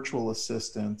 4 virtual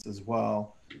assistants as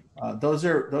well. Those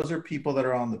are people that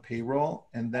are on the payroll,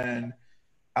 and then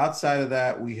outside of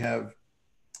that, we have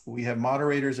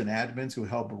moderators and admins who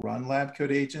help run Lab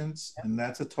Code Agents, and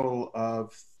that's a total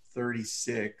of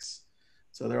 36.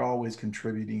 So they're always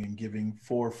contributing and giving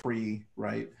for free,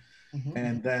 right? Mm-hmm.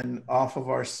 And then off of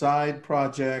our side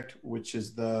project, which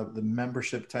is the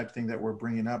membership type thing that we're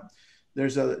bringing up,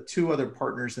 there's two other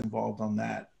partners involved on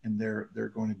that, and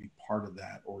they're going to be part of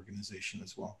that organization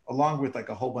as well, along with like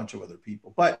a whole bunch of other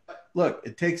people. But look,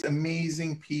 it takes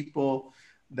amazing people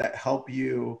that help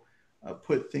you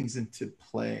put things into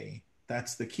play.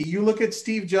 That's the key. You look at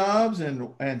Steve Jobs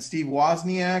and Steve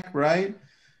Wozniak, right?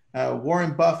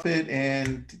 Warren Buffett,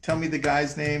 and tell me the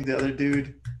guy's name, the other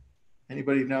dude.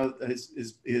 Anybody know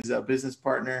his business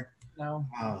partner? No.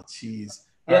 Oh, geez.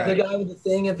 Yeah, the guy with the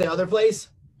thing at the other place.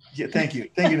 Yeah, thank you,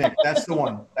 Nick. That's the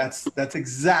one. That's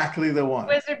exactly the one.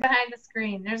 Wizard behind the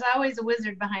screen. There's always a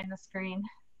wizard behind the screen.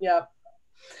 Yep.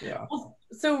 Yeah. Well,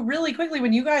 so really quickly,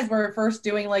 when you guys were first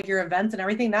doing like your events and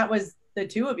everything, that was the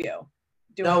two of you.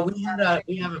 No, we have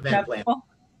event planner.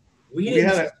 We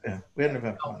have an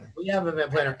event planner. We have an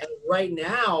event planner, and right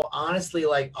now, honestly,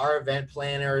 like our event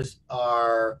planners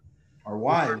are our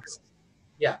wives.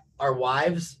 Yeah, our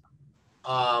wives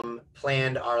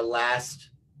planned our last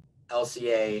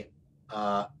LCA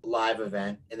live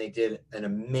event, and they did an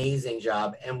amazing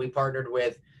job. And we partnered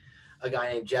with a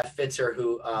guy named Jeff Fitzer,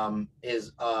 who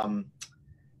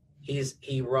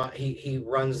he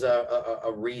runs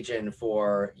a region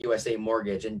for USA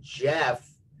Mortgage. And Jeff,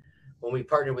 when we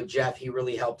partnered with Jeff, he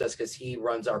really helped us because he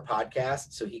runs our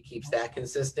podcast, so he keeps that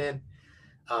consistent.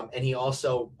 And he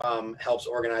also helps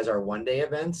organize our one-day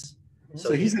events.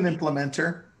 So he's an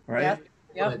implementer, right?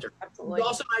 Yep, absolutely. He's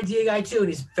also an idea guy too, and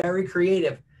he's very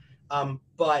creative.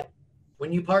 But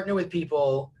when you partner with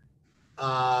people,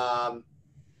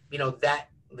 you know, that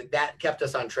kept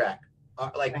us on track.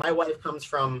 Like my wife comes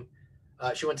from,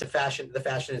 she went to the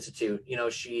Fashion Institute. You know,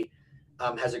 she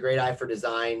has a great eye for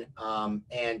design.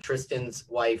 And Tristan's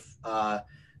wife,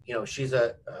 you know, she's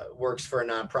works for a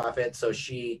nonprofit, so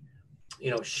she,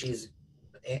 you know, she's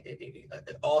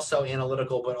also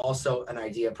analytical, but also an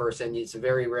idea person. It's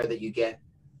very rare that you get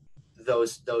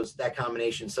that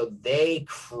combination. So they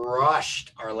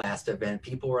crushed our last event.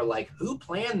 People were like, who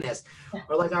planned this?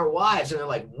 Or like our wives, and they're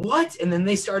like, what? And then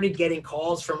they started getting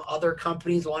calls from other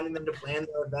companies wanting them to plan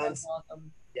their events.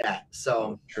 Awesome. Yeah,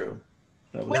 so true.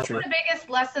 What's the biggest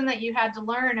lesson that you had to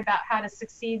learn about how to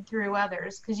succeed through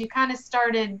others? Because you kind of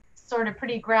started sort of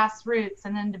pretty grassroots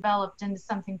and then developed into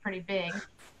something pretty big.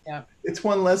 Yeah, it's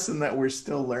one lesson that we're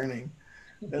still learning,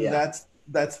 and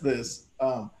that's this,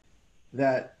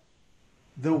 that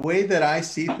the way that I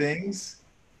see things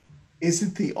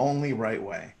isn't the only right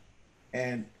way.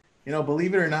 And, you know,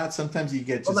 believe it or not, sometimes you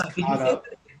get just caught up.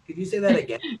 Could you say that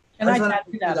again? And I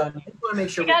tattoo that on you. I just want to make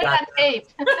sure we got it on tape.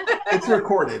 It's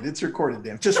recorded,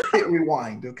 Dan. Just hit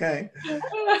rewind, okay?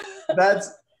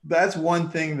 That's one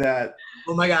thing that.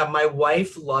 Oh my God, my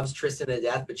wife loves Tristan to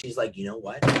death, but she's like, you know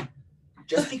what?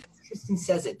 Just because Tristan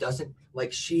says it doesn't,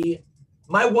 like,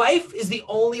 my wife is the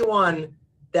only one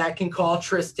that can call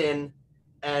Tristan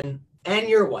and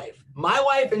your wife. My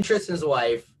wife and Tristan's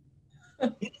wife.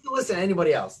 You need to listen to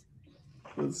anybody else.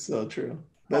 That's so true.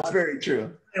 That's very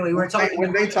true. Anyway, we're talking.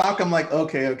 When they talk, I'm like,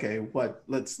 okay, what?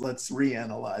 Let's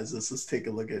reanalyze this. Let's take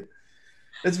a look at.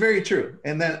 That's very true,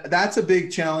 and then that's a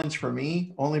big challenge for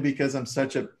me, only because I'm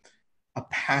such a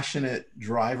passionate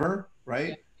driver,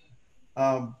 right?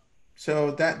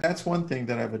 So that's one thing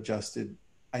that I've adjusted.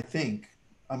 I think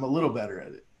I'm a little better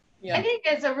at it. Yeah. I think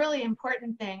it's a really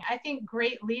important thing. I think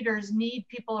great leaders need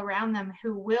people around them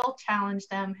who will challenge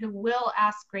them, who will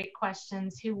ask great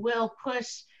questions, who will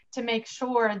push to make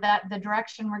sure that the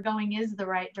direction we're going is the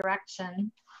right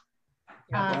direction.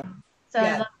 I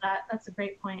love that. That's a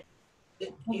great point.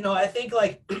 You know, I think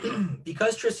like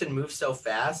because Tristan moves so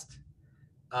fast,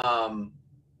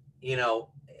 you know,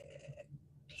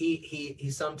 he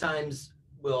sometimes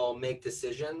will make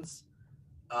decisions.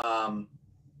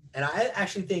 And I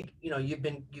actually think, you know, you've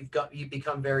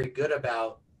become very good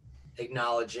about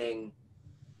acknowledging,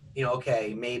 you know,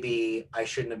 okay, maybe I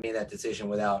shouldn't have made that decision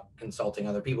without consulting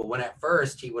other people. When at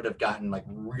first he would have gotten like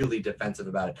really defensive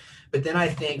about it. But then I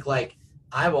think like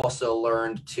I've also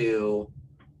learned to,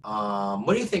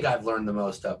 what do you think I've learned the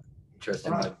most of,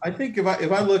 Tristan? I think if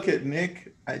I look at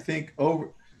Nick, I think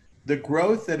the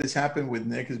growth that has happened with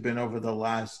Nick has been over the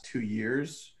last 2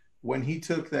 years when he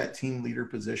took that team leader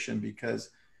position, because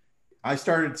I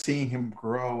started seeing him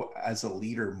grow as a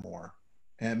leader more,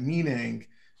 and meaning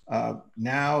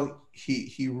now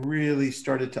he really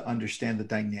started to understand the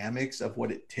dynamics of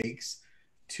what it takes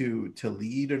to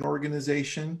lead an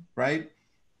organization, right?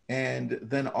 And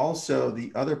then also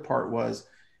the other part was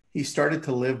he started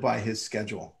to live by his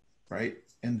schedule, right?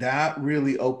 And that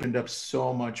really opened up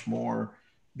so much more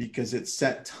because it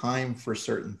set time for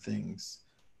certain things.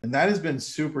 And that has been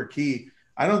super key.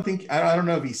 I don't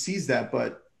know if he sees that,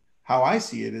 but how I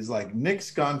see it is like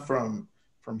Nick's gone from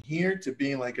here to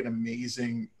being like an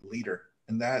amazing leader.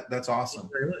 And that's awesome.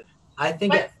 I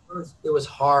think at first it was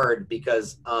hard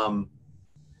because,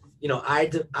 you know,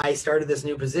 I started this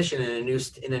new position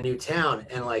in a new town,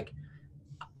 and like,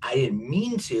 I didn't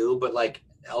mean to, but like,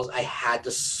 I had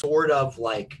to sort of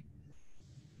like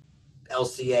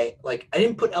LCA, like I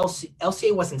didn't put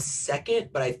LCA wasn't second,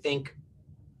 but I think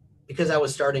because I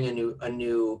was starting a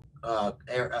new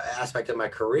aspect of my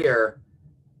career,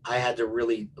 I had to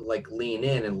really like lean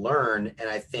in and learn. And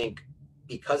I think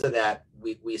because of that,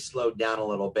 we slowed down a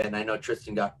little bit. And I know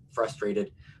Tristan got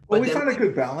frustrated. Well, we found a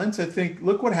good balance. I think,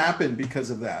 look what happened because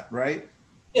of that, right?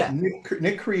 Yeah.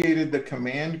 Nick created the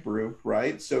command group,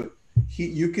 right? So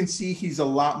you can see he's a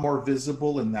lot more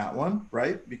visible in that one,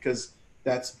 right? Because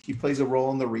he plays a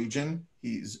role in the region.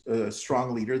 He's a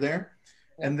strong leader there.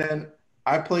 And then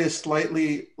I play a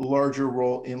slightly larger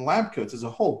role in lab coats as a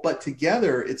whole, but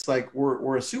together it's like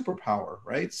we're a superpower,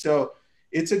 right? So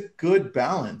it's a good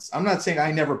balance. I'm not saying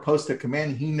I never post a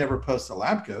command, he never posts a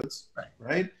lab coats,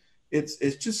 right? It's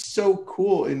just so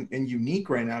cool and unique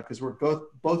right now because we're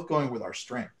both going with our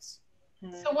strengths.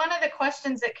 So one of the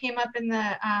questions that came up in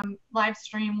the live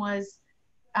stream was,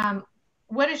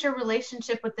 what is your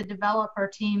relationship with the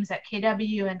developer teams at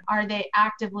KW, and are they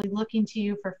actively looking to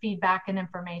you for feedback and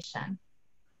information?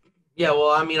 Yeah, well,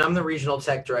 I mean, I'm the regional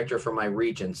tech director for my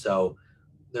region, so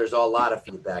there's a lot of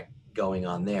feedback going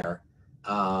on there.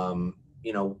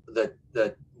 You know,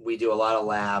 we do a lot of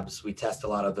labs. We test a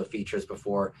lot of the features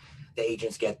before the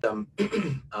agents get them.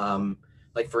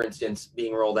 Like for instance,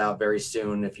 being rolled out very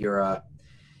soon. If you're a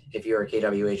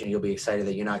KW agent, you'll be excited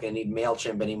that you're not going to need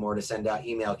MailChimp anymore to send out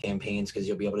email campaigns because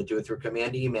you'll be able to do it through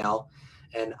command email.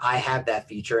 And I have that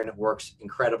feature and it works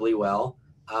incredibly well.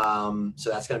 So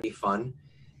that's going to be fun.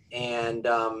 And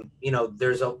you know,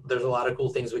 there's a lot of cool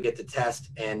things we get to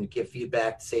test and give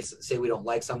feedback. Say we don't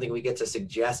like something, we get to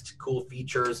suggest cool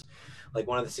features. Like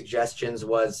one of the suggestions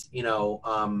was, you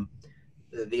know,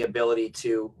 the ability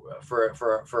to for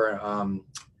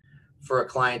a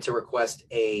client to request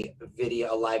a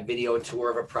live video tour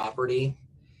of a property.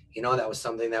 You know, that was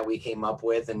something that we came up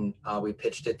with, and we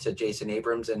pitched it to Jason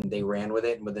Abrams, and they ran with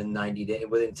it. And within 90 days,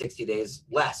 within 60 days,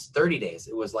 30 days,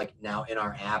 it was like now in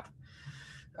our app.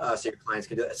 So your clients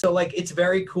can do that. So like, it's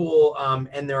very cool.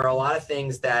 And there are a lot of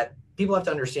things that people have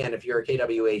to understand. If you're a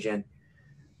KW agent,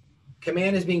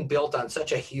 command is being built on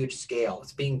such a huge scale.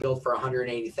 It's being built for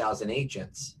 180,000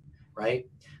 agents, right?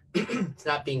 It's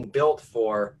not being built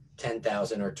for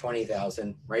 10,000 or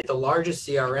 20,000, right? The largest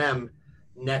CRM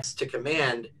next to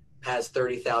command has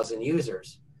 30,000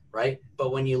 users, right?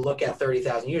 But when you look at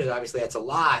 30,000 users, obviously that's a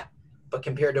lot, but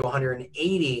compared to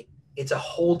 180, it's a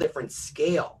whole different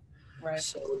scale. Right.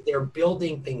 So they're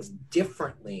building things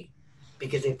differently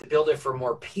because they have to build it for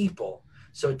more people.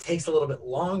 So it takes a little bit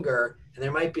longer, and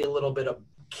there might be a little bit of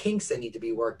kinks that need to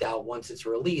be worked out once it's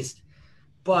released.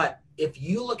 But if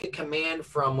you look at command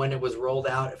from when it was rolled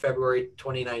out in February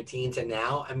 2019 to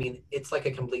now, I mean, it's like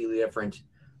a completely different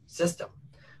system.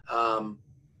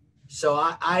 So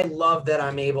I love that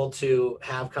I'm able to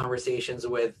have conversations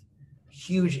with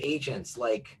huge agents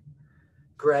like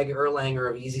Greg Erlanger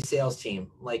of Easy Sales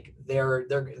Team. Like they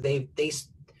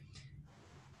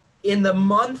in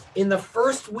the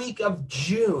first week of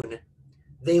June,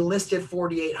 they listed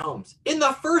 48 homes in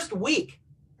the first week.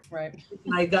 Right.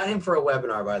 And I got him for a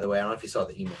webinar, by the way. I don't know if you saw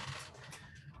the email,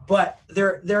 but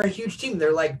they're a huge team.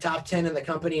 They're like top 10 in the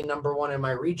company and #1 in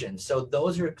my region. So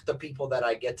those are the people that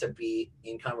I get to be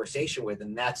in conversation with.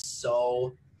 And that's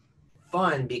so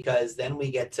fun because then we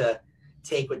get to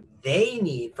take what they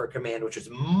need for command, which is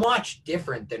much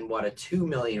different than what a $2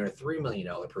 million or $3 million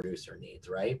producer needs,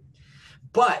 right?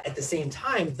 But at the same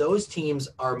time, those teams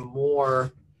are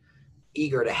more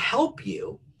eager to help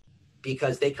you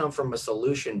because they come from a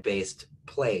solution-based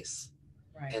place,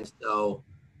 Right. and so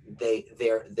so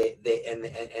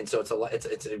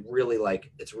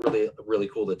it's really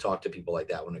cool to talk to people like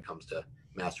that when it comes to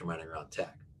masterminding around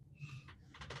tech.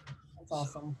 That's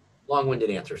awesome. Long-winded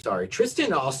answer, sorry.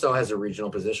 Tristan also has a regional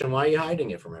position. Why are you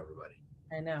hiding it from everybody?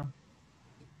 I know.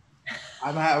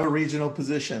 I have a regional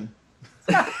position.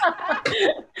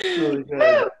 Really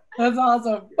good. That's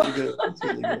awesome. Really good. That's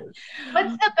really good.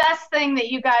 What's the best thing that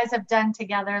you guys have done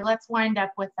together? Let's wind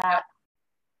up with that.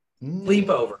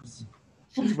 Sleepovers.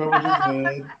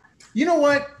 You know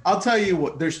what? I'll tell you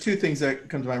what. There's two things that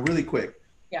come to mind really quick.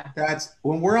 Yeah. That's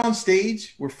when we're on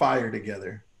stage, we're fire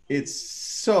together. It's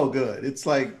so good. It's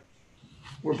like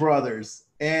we're brothers.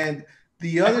 And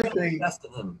the other thing,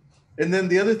 and then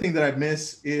the other thing that I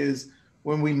miss is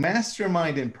when we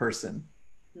mastermind in person.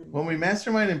 When we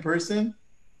mastermind in person,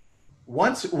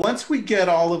 once we get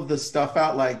all of the stuff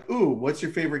out, like, ooh, what's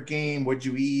your favorite game? What'd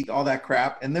you eat? All that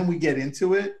crap. And then we get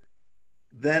into it,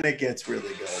 then it gets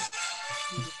really good.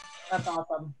 That's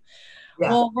awesome. Yeah.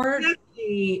 Well, well,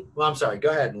 I'm sorry. Go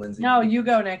ahead, Lindsay. No, you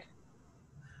go, Nick.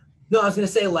 No, I was going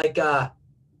to say, like,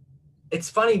 it's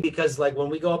funny because, like, when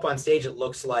we go up on stage, it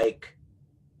looks like,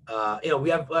 we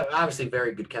have obviously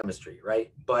very good chemistry,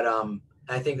 right? But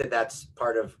I think that that's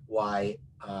part of why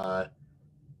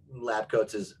Lab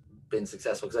Coats has been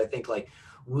successful, because I think, like,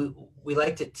 we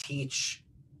like to teach,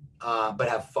 but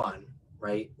have fun,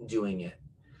 right, doing it.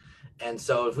 And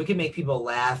so if we can make people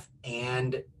laugh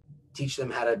and teach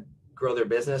them how to grow their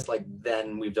business, like,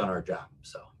 then we've done our job.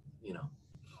 So,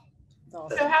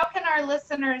 Awesome. So how can our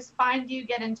listeners find you,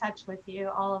 get in touch with you,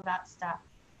 all of that stuff?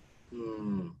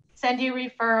 Send you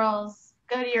referrals,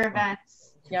 go to your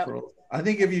events. Yep. I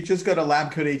think if you just go to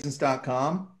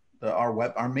labcoatagents.com,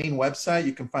 our main website,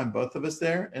 you can find both of us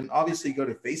there. And obviously go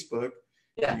to Facebook.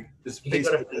 Yeah. You can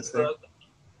go to Facebook,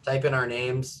 type in our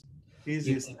names.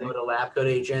 Easiest you can go to Lab Coat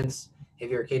Agents. If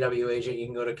you're a KW agent, you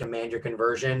can go to Command Your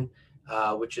Conversion,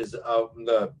 which is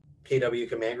the KW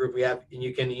command group we have. And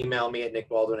you can email me at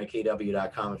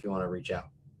nickbaldwin@kw.com if you want to reach out.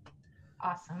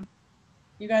 Awesome.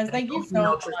 You guys, thank you so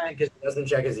much. Because he doesn't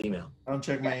check his email. I don't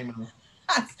check my email.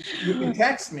 You can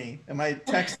text me, and my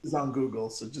text is on Google,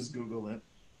 so just Google it.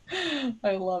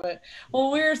 I love it.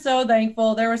 Well, we're so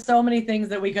thankful. There were so many things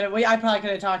that I probably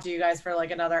could have talked to you guys for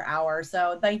like another hour.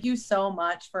 So thank you so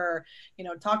much for,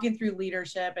 talking through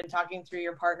leadership and talking through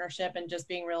your partnership and just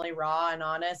being really raw and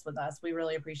honest with us. We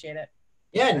really appreciate it.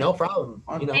 Yeah, no problem.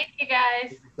 Thank you guys.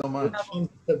 Thank you so much.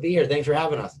 To be here. Thanks for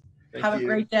having us. Have a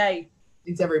great day.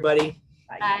 Thanks, everybody.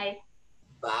 Bye.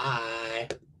 Bye.